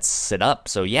sets it up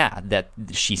so that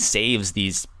she saves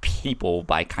these people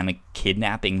by kind of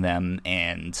kidnapping them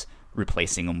and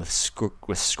replacing them with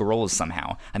Skrulls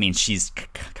somehow. I mean, she's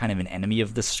kind of an enemy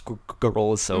of the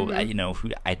Skrulls, so I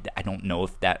don't know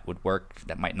if that would work.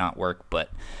 That might not work, but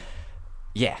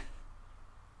yeah,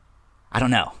 I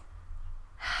don't know.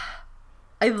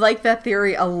 I like that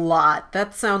theory a lot.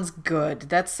 That sounds good.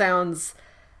 That's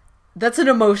an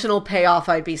emotional payoff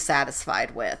I'd be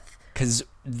satisfied with. Because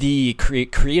the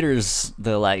creators,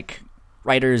 the like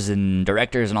writers and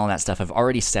directors and all that stuff have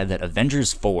already said that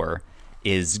Avengers 4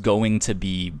 is going to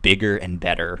be bigger and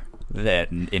better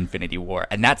than Infinity War,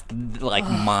 and that's like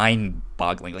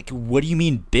mind-boggling. Like, what do you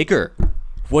mean bigger?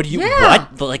 What do you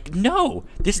what? Like, no,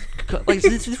 this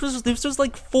was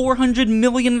like $400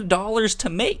 million to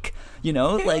make.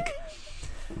 Like,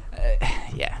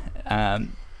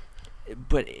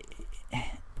 but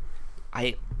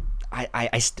I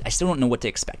still don't know what to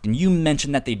expect. And you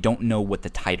mentioned that they don't know what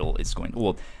the title is going to.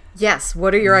 Well, Yes,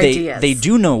 what are your ideas? They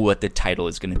do know what the title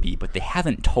is going to be, but they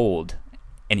haven't told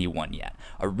anyone yet.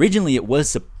 Originally, it was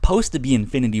supposed to be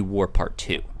Infinity War Part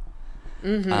 2.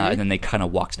 Mm-hmm. And then they kind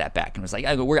of walked that back and was like,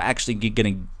 we're actually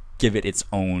going to give it its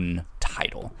own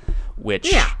title,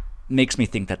 which makes me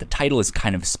think that the title is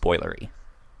kind of spoilery.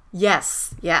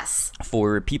 Yes.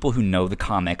 For people who know the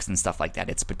comics and stuff like that,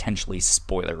 it's potentially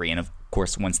spoilery. And of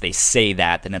course, once they say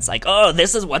that, then it's like, oh,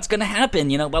 this is what's going to happen,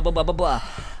 blah, blah, blah, blah, blah.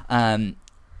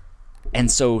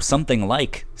 And so something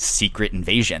like Secret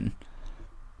Invasion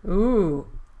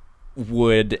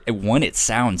would, one, it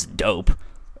sounds dope.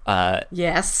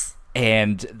 Yes.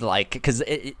 And because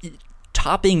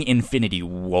topping Infinity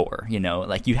War,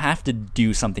 you have to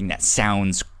do something that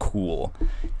sounds cool.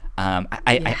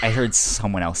 I heard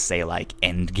someone else say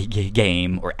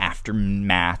Endgame or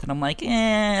Aftermath, and I'm like,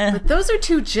 But those are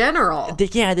too general.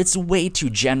 Yeah, it's way too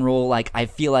general. I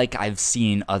feel like I've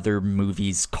seen other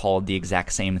movies called the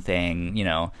exact same thing,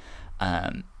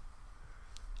 But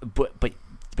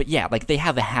yeah, they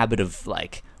have a habit of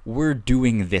we're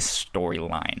doing this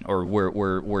storyline, or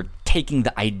we're taking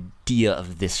the idea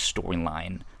of this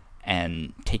storyline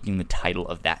and taking the title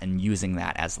of that and using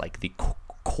that as the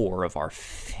core of our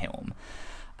film.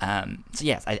 So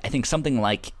yes, I think something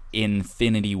like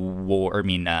Infinity War,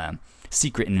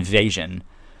 Secret Invasion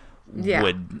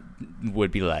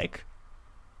would be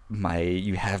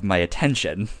you have my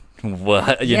attention.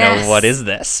 What what is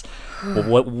this?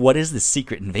 What is the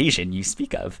Secret Invasion you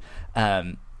speak of?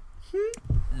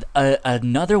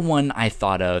 Another one I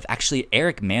thought of, actually,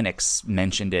 Eric Mannix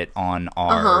mentioned it on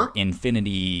our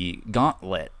Infinity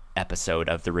Gauntlet episode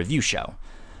of the review show.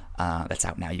 That's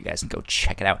out now. You guys can go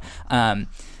check it out.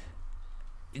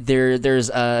 There's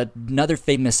another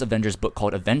famous Avengers book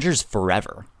called Avengers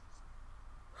Forever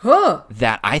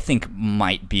that I think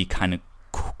might be kind of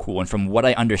cool. And from what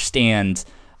I understand,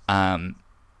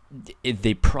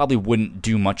 they probably wouldn't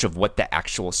do much of what the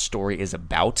actual story is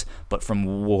about. But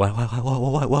from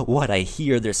what I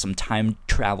hear, there's some time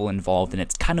travel involved, and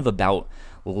it's kind of about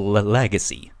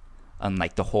legacy.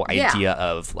 The whole idea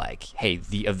of hey,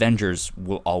 the Avengers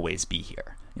will always be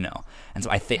here, And so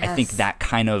I think that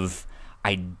kind of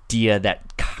idea,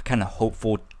 that kind of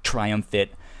hopeful,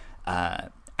 triumphant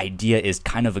idea, is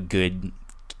kind of a good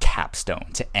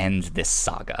capstone to end this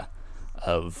saga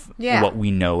of what we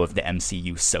know of the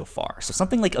MCU so far. So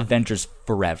something like Avengers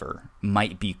Forever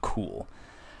might be cool.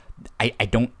 I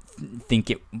don't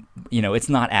think it, it's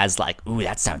not as ooh,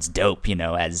 that sounds dope,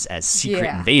 as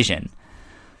Secret Invasion.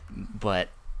 But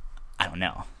I don't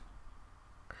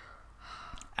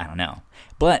know.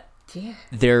 But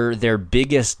their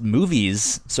biggest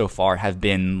movies so far have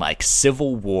been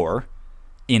Civil War,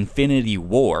 Infinity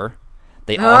War.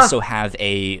 They also have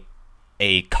a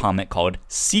comic called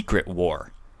Secret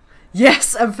War.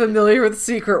 Yes, I'm familiar with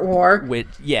Secret War.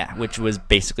 Which was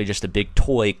basically just a big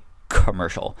toy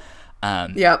commercial.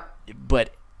 Yep.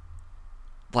 But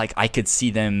I could see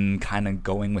them kind of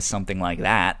going with something like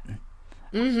that.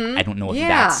 Mm-hmm. I don't know if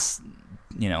that's,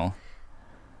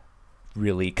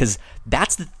 really, because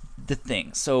that's the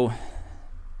thing. So,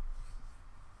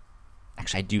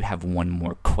 actually, I do have one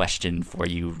more question for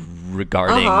you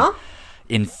regarding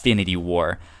Infinity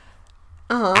War.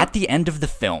 At the end of the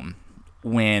film,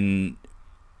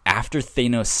 after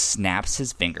Thanos snaps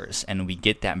his fingers, and we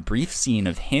get that brief scene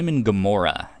of him and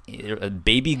Gamora,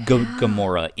 baby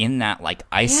Gamora, in that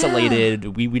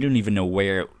isolated, we don't even know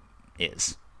where it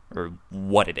is or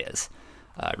what it is,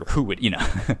 or who would,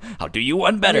 how do you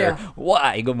want better?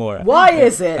 Why, Gamora? Why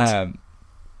is it?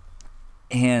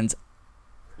 And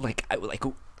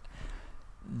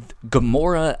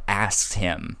Gamora asks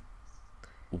him,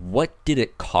 what did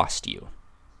it cost you?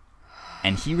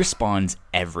 And he responds,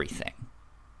 everything.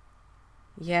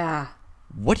 Yeah.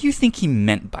 What do you think he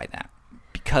meant by that?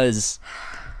 Because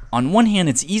on one hand,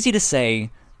 it's easy to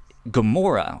say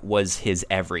Gamora was his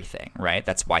everything, right?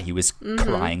 That's why he was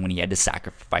crying when he had to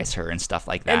sacrifice her and stuff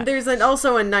like that. And there's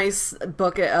also a nice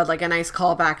book, a nice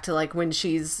callback to when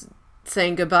she's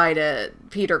saying goodbye to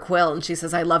Peter Quill, and she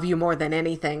says, I love you more than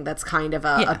anything. That's kind of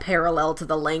a parallel to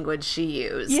the language she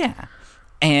used. Yeah.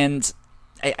 And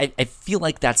I feel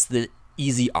like that's the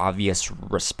easy, obvious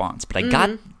response. But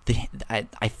I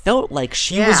felt like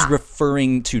she was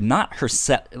referring to not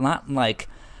herself, not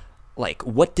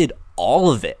what did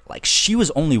all of it, she was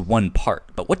only one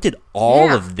part, but what did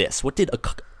all of this, what did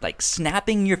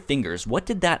snapping your fingers, what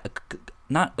did that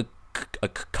not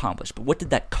accomplish, but what did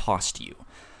that cost you?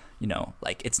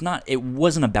 It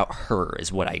wasn't about her,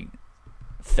 is what I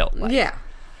felt like. Yeah.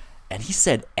 And he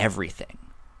said everything,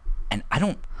 and I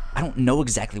don't know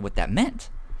exactly what that meant.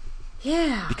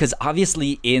 Yeah. Because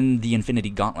obviously in the Infinity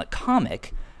Gauntlet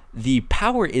comic, the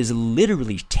power is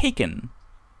literally taken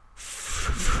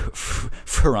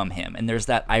from him. And there's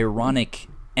that ironic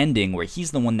ending where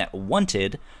he's the one that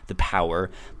wanted the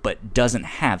power but doesn't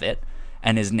have it,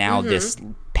 and is now this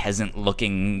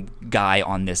peasant-looking guy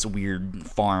on this weird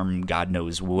farm, God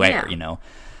knows where, you know.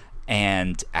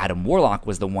 And Adam Warlock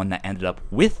was the one that ended up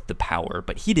with the power,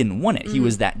 but he didn't want it. He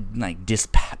was that like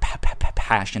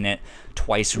dispassionate,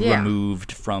 twice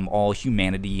removed from all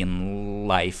humanity and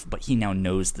life, but he now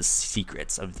knows the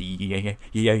secrets of the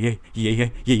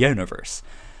universe.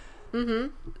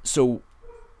 So,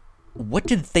 what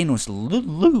did Thanos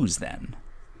lose then?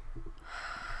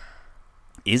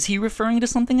 Is he referring to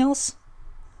something else?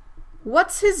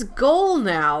 What's his goal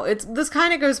now? This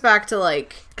kind of goes back to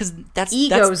like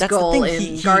Ego's goal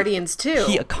in Guardians 2.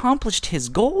 He accomplished his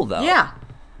goal though.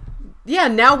 Yeah.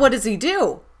 Now what does he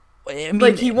do? I mean,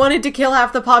 like he wanted to kill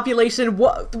half the population.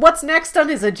 What's next on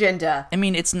his agenda? I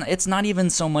mean, it's not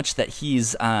even so much that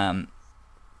he's that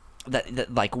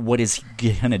like what is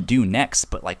he gonna do next,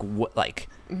 but like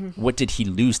what did he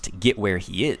lose to get where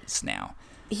he is now?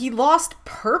 He lost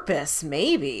purpose,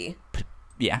 maybe.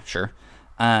 Yeah, sure.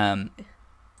 So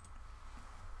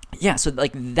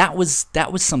like that was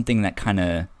something that kind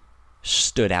of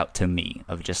stood out to me,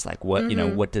 of just like what you know,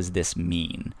 what does this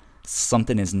mean?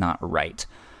 Something is not right.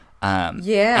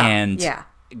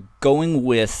 Going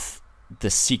with the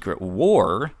Secret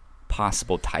War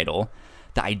possible title,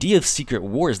 the idea of Secret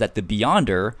War is that the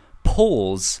Beyonder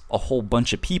pulls a whole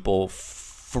bunch of people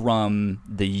from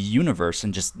the universe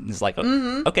and just is like,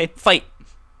 okay, fight.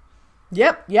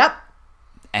 Yep.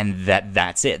 And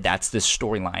that's it. That's the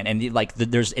storyline. And like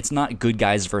it's not good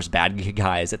guys versus bad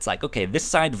guys. It's like, okay, this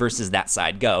side versus that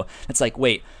side, go. It's like,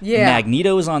 wait,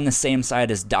 Magneto's on the same side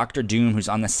as Doctor Doom, who's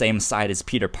on the same side as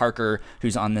Peter Parker,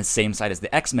 who's on the same side as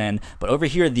the X-Men, but over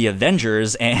here the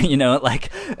Avengers, and you know,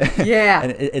 like,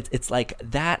 and it's like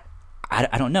that.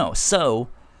 I don't know. So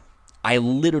I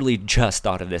literally just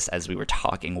thought of this as we were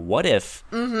talking. What if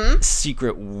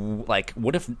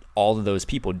what if all of those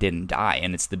people didn't die,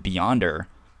 and it's the Beyonder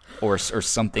or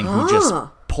something who just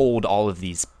pulled all of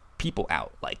these people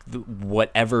out? Like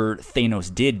whatever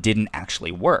Thanos didn't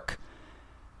actually work.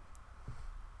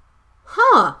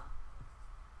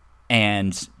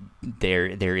 And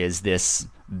there is this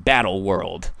battle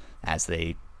world, as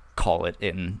they call it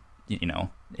in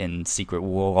Secret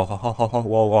Wars,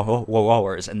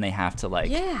 and they have to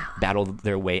battle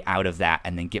their way out of that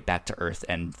and then get back to Earth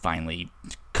and finally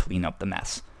clean up the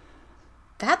mess.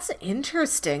 That's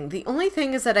interesting. The only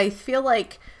thing is that I feel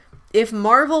like if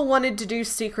Marvel wanted to do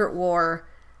Secret War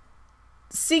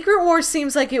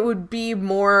seems like it would be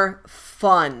more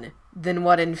fun than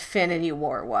what Infinity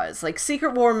War was. Like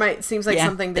Secret War seems like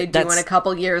something they do in a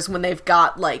couple years when they've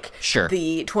got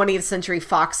the 20th Century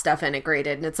Fox stuff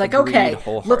integrated, and it's like, okay,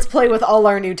 let's play with all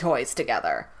our new toys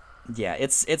together. Yeah,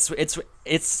 it's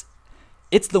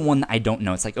the one that I don't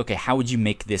know. It's like, okay, how would you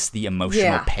make this the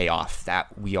emotional payoff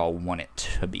that we all want it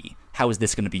to be? How is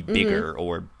this going to be bigger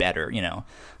or better? You know,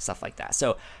 stuff like that.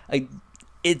 So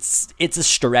it's a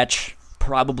stretch,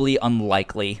 probably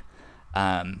unlikely.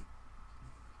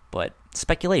 But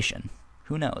speculation.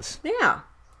 Who knows?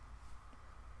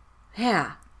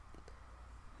 Yeah.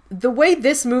 The way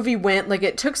this movie went, like,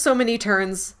 it took so many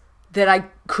turns that I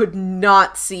could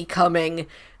not see coming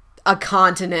a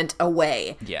continent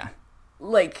away. Yeah.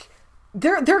 Like,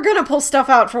 they're gonna pull stuff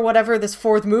out for whatever this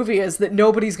fourth movie is that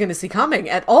nobody's gonna see coming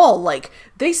at all. Like,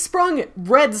 they sprung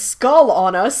Red Skull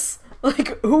on us.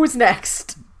 Like, who's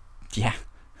next? Yeah.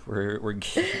 We're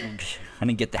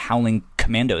gonna get the Howling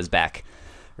Commandos back.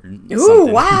 Ooh,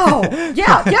 wow.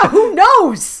 Yeah, who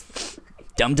knows?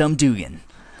 Dum Dum Dugan.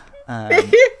 I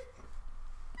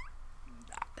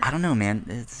don't know, man.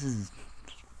 This is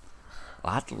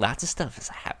lots of stuff is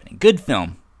happening. Good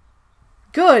film.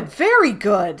 Good, very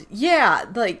good. Yeah,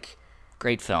 like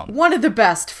great film. One of the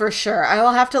best for sure. I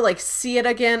will have to see it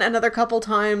again another couple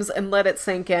times and let it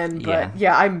sink in, but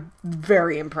yeah, I'm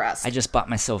very impressed. I just bought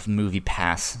myself Movie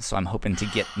Pass, so I'm hoping to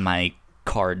get my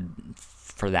card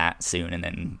for that soon and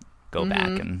then go back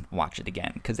and watch it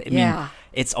again, because I mean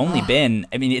it's only been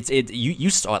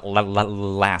you saw it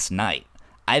last night.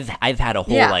 I've had a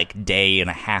whole day and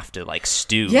a half to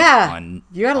stew on.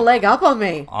 You got a leg up on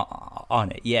me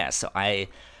on it. Yeah, so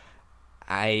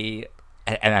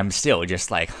I'm still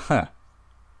just like,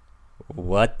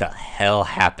 what the hell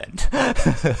happened?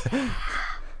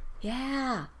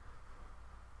 Yeah.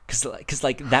 Because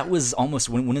that was almost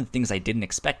one of the things I didn't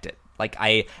expect it. Like,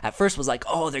 I at first was like,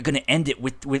 oh, they're gonna end it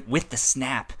with the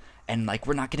snap, and like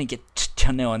we're not gonna get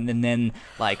to know, and then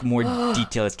like more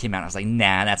details came out. I was like,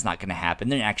 nah, that's not gonna happen.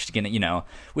 They're actually gonna,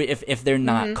 if they're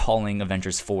not calling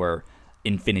Avengers 4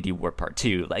 Infinity War Part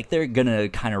 2, like they're gonna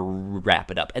kind of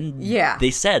wrap it up. And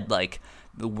they said like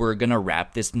we're gonna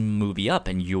wrap this movie up,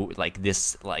 and you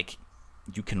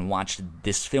can watch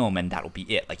this film and that'll be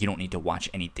it. Like you don't need to watch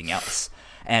anything else.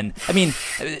 And I mean,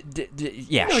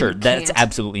 sure, that's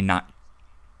absolutely not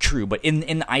true, but in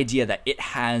the idea that it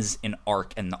has an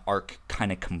arc, and the arc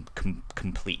kind of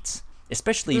completes,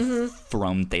 especially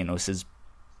from Thanos'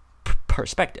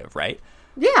 perspective, right?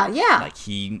 Yeah. Like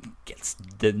he gets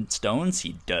the stones,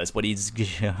 he does what he's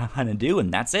gonna do,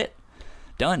 and that's it,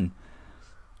 done.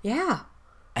 Yeah.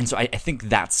 And so I think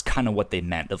that's kind of what they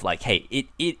meant of like, hey,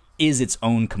 it is its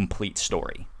own complete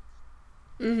story.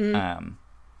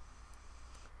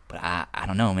 But I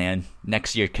don't know, man.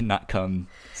 Next year cannot come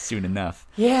soon enough.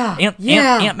 Yeah.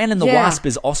 Ant-Man and the Wasp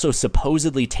is also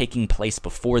supposedly taking place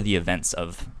before the events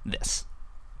of this.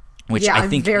 Which I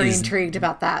think I'm very intrigued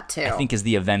about that too. I think is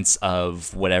the events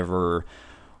of whatever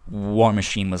War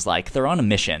Machine was like. They're on a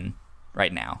mission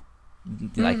right now.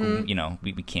 Like,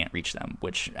 we can't reach them,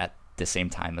 which at the same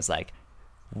time is like,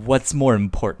 what's more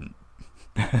important?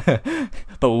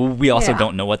 But we also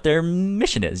don't know what their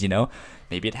mission is,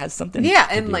 Maybe it has something to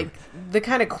and do. like the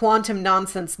kind of quantum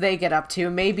nonsense they get up to,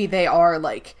 maybe they are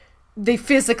like, they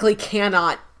physically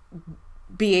cannot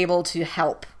be able to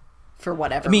help for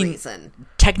whatever reason.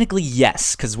 Technically,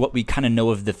 yes, because what we kind of know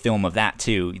of the film of that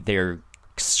too, they're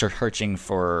searching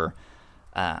for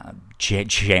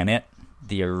Janet,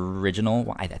 the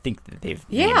original. I think that they've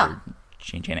named her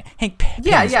Janet. Hank Pym's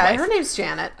wife. Her name's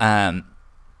Janet.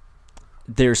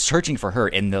 They're searching for her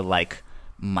in the like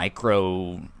like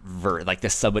the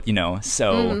sub,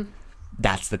 so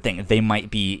that's the thing. They might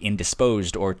be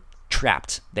indisposed or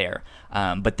trapped there.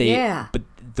 But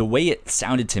the way it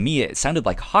sounded to me, it sounded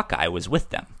like Hawkeye was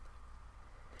with them.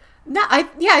 No, I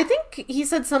think he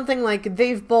said something like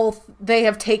they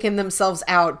have taken themselves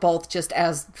out both just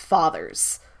as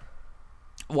fathers.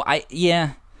 Well,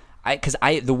 because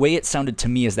the way it sounded to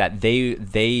me is that they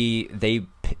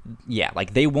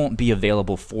won't be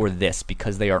available for this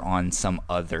because they are on some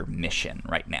other mission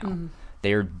right now.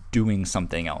 They're doing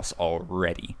something else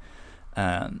already.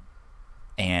 And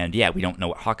we don't know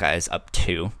what Hawkeye is up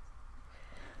to.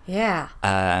 Yeah.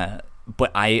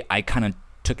 But I kind of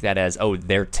took that as,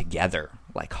 they're together.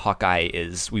 Like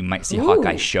we might see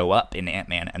Hawkeye show up in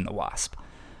Ant-Man and the Wasp.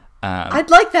 I'd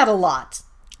like that a lot.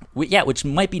 Which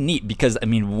might be neat because, I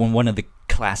mean, one of the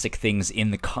classic things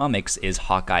in the comics is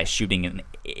Hawkeye shooting an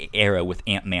arrow with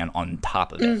Ant-Man on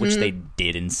top of it, which they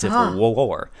did in Civil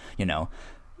War,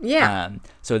 Yeah.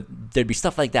 So there'd be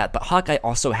stuff like that. But Hawkeye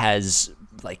also has,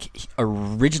 like,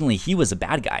 originally he was a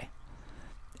bad guy.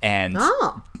 And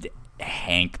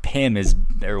Hank Pym is,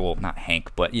 not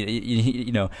Hank, but,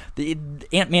 the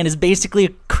Ant-Man is basically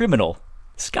a criminal.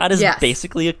 Scott is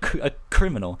basically a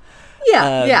criminal.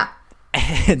 Yeah.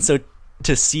 And so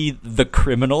to see the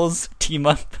criminals team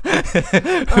up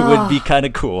would be kind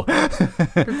of cool.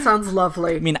 That sounds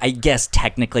lovely. I mean, I guess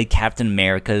technically Captain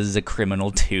America is a criminal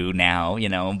too now,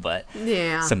 but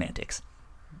semantics.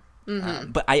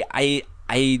 But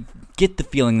I get the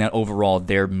feeling that overall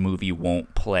their movie won't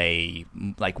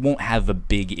have a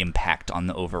big impact on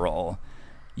the overall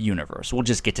universe. We'll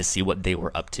just get to see what they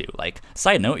were up to. Like,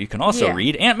 side note, you can also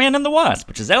read Ant-Man and the Wasp,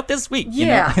 which is out this week.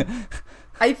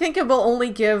 I think it will only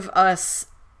give us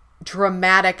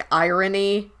dramatic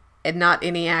irony and not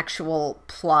any actual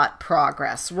plot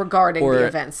progress regarding the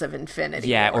events of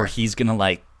Infinity War. Or he's gonna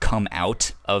like come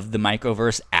out of the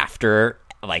microverse after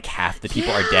like half the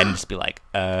people are dead and just be like,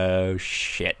 oh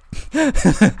shit. The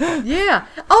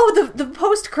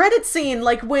post-credit scene,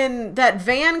 like when that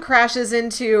van crashes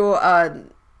into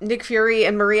Nick Fury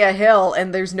and Maria Hill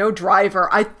and there's no driver,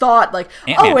 I thought like,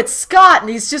 Ant-Man. It's Scott and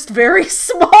he's just very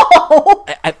small.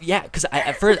 Because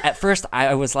at first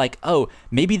I was like,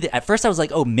 maybe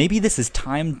this is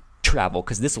time travel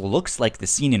because this looks like the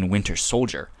scene in Winter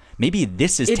Soldier. Maybe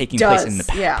this is taking place in the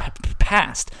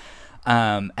past.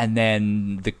 And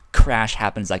then the crash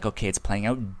happens, like, okay, it's playing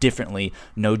out differently.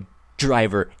 No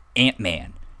driver,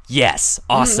 Ant-Man. Yes,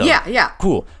 awesome.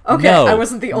 Cool. Okay, no, I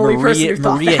wasn't the only person who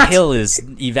thought Maria that. Hill is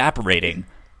evaporating.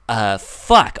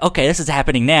 Fuck. Okay, this is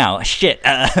happening now. Shit.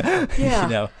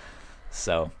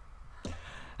 So,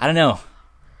 I don't know.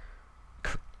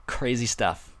 Crazy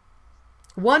stuff.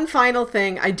 One final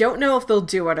thing. I don't know if they'll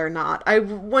do it or not. I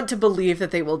want to believe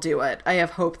that they will do it. I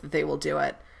have hope that they will do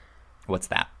it. What's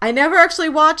that? I never actually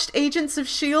watched Agents of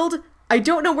S.H.I.E.L.D. I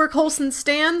don't know where Coulson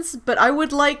stands, but I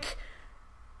would like,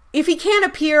 if he can't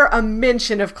appear, a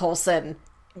mention of Coulson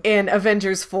in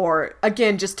Avengers 4,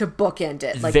 again, just to bookend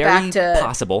it. Like, very back to...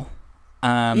 possible.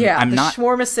 I'm not...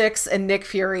 Shawarma 6 and Nick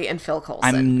Fury and Phil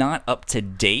Coulson. I'm not up to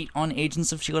date on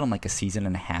Agents of S.H.I.E.L.D. I'm like a season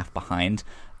and a half behind.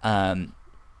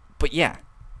 But yeah,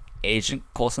 Agent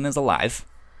Coulson is alive.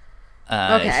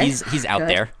 Okay. He's out Good.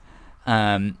 there.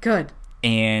 Good.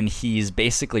 And he's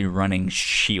basically running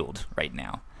S.H.I.E.L.D. right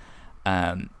now.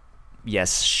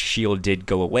 Yes, S.H.I.E.L.D. did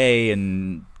go away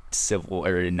in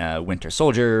Winter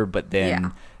Soldier, but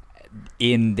then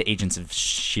in the Agents of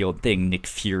S.H.I.E.L.D. thing, Nick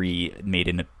Fury made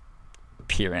an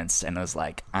appearance and was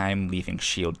like, I'm leaving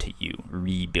S.H.I.E.L.D. to you.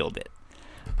 Rebuild it.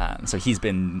 So he's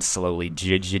been slowly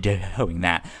doing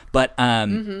that. But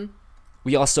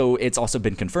it's also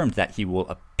been confirmed that he will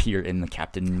appear in the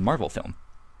Captain Marvel film.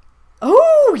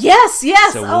 Oh, yes.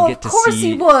 So we'll get of to course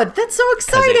see, he would. That's so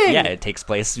exciting. It takes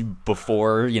place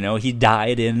before, he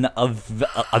died in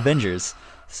Avengers.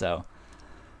 So,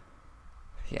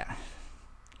 yeah.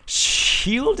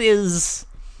 S.H.I.E.L.D.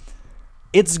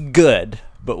 it's good,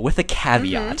 but with a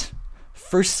caveat.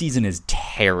 First season is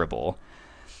terrible.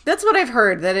 That's what I've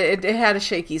heard, that it had a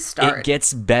shaky start. It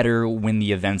gets better when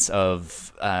the events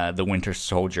of the Winter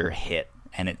Soldier hit,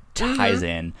 and it ties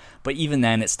in. But even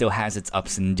then, it still has its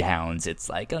ups and downs. It's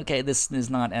like, okay, this is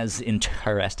not as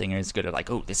interesting or as good. Or like,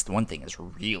 oh, this one thing is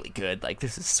really good. Like,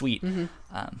 this is sweet.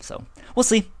 So we'll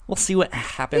see. We'll see what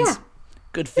happens. Yeah.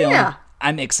 Good film. Yeah.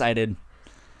 I'm excited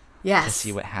yes. to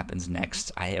see what happens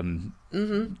next. I am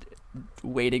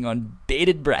waiting on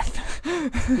bated breath.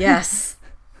 Yes.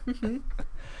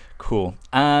 Cool.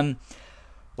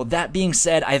 Well, that being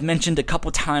said, I've mentioned a couple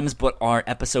times, but our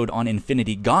episode on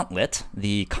Infinity Gauntlet,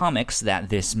 the comics that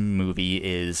this movie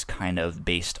is kind of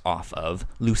based off of,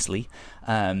 loosely,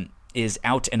 is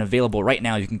out and available right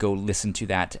now. You can go listen to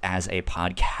that as a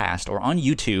podcast or on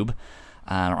YouTube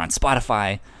or on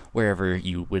Spotify, wherever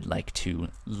you would like to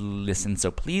listen.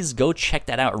 So please go check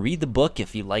that out. Read the book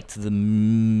if you liked the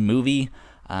movie.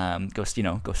 Go see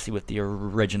what the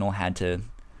original had to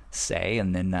say,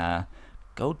 and then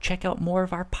go check out more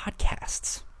of our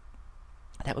podcasts.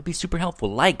 That would be super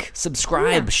helpful. Like,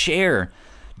 subscribe, share,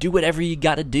 do whatever you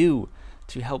got to do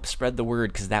to help spread the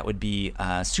word, because that would be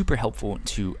super helpful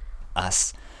to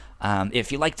us.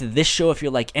 If you liked this show, if you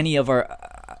like any of our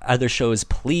other shows,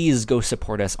 please go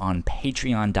support us on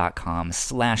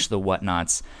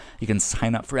patreon.com/thewhatnots. You can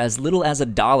sign up for as little as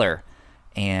 $1,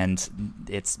 and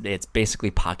it's basically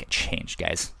pocket change,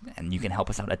 guys, and you can help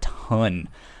us out a ton.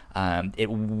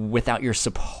 Without your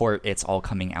support, it's all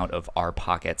coming out of our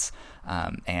pockets,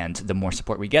 and the more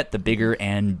support we get, the bigger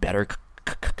and better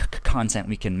content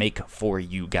we can make for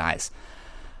you guys.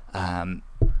 But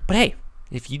hey,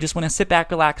 if you just want to sit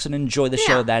back, relax, and enjoy the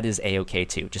show, that is a-okay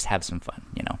too. Just have some fun,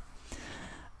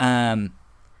 That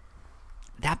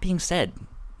being said,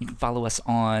 you can follow us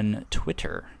on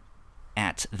Twitter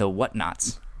at The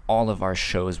Whatnots. All of our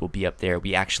shows will be up there.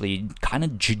 We actually kind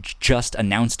of just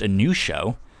announced a new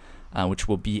show, which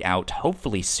will be out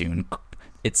hopefully soon.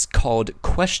 It's called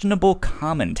Questionable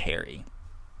Commentary.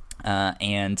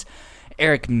 And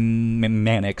Eric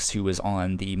Mannix, who was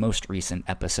on the most recent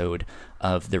episode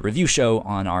of the review show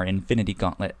on our Infinity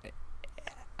Gauntlet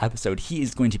episode, he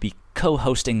is going to be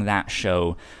co-hosting that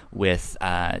show with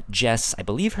Jess. I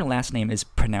believe her last name is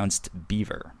pronounced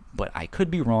Beaver, but I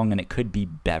could be wrong, and it could be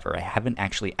Bever. I haven't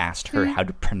actually asked her how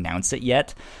to pronounce it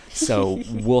yet, so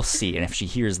we'll see. And if she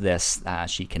hears this,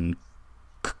 she can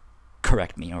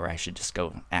correct me, or I should just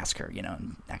go ask her,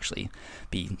 and actually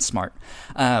be smart.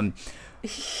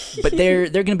 But they're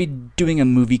going to be doing a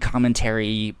movie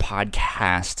commentary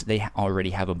podcast. They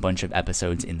already have a bunch of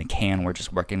episodes in the can. We're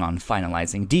just working on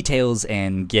finalizing details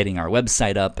and getting our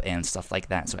website up and stuff like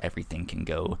that, so everything can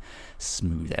go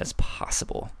smooth as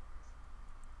possible.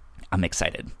 I'm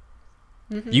excited.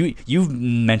 You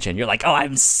mentioned, you're like, oh,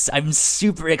 I'm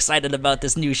super excited about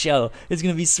this new show. It's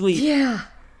gonna be sweet.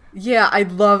 Yeah, I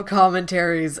love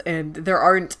commentaries, and there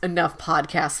aren't enough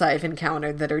podcasts I've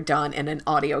encountered that are done in an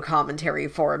audio commentary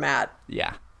format.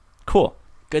 Yeah, cool,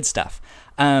 good stuff.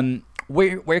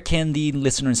 Where can the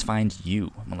listeners find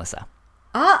you, Melissa?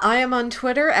 I am on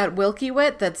Twitter at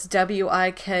Wilkywit. That's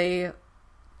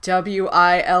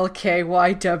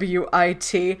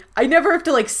WIKWILKYWIT. I never have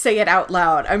to say it out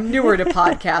loud. I'm newer to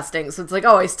podcasting, so it's like,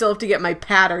 oh, I still have to get my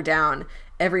patter down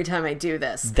every time I do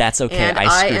this. That's okay. And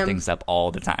I screw things up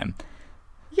all the time.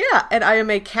 Yeah, and I am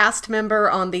a cast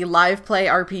member on the live play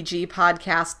RPG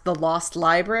podcast, The Lost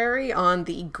Library, on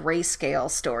the Grayscale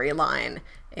storyline.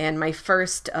 And my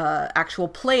first actual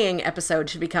playing episode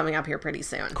should be coming up here pretty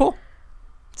soon. Cool.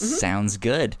 Sounds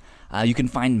good. You can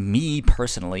find me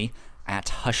personally at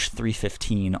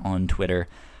Hush315 on Twitter.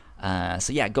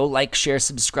 So yeah, go like, share,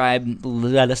 subscribe.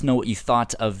 Let us know what you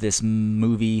thought of this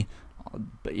movie.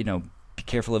 But be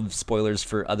careful of spoilers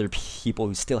for other people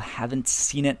who still haven't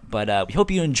seen it. But we hope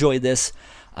you enjoyed this.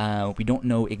 We don't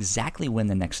know exactly when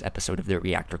the next episode of the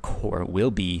Reactor Core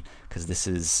will be, because this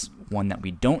is one that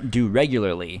we don't do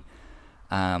regularly.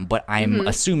 But I'm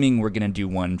assuming we're going to do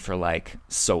one for like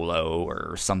Solo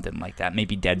or something like that.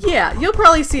 Maybe Deadpool. Yeah, you'll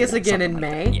probably see us again in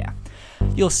May. That. Yeah,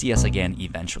 you'll see us again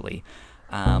eventually.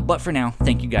 But for now,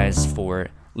 thank you guys for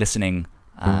listening,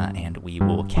 and we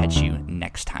will catch you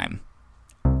next time.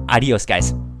 Adios,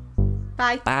 guys.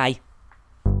 Bye. Bye.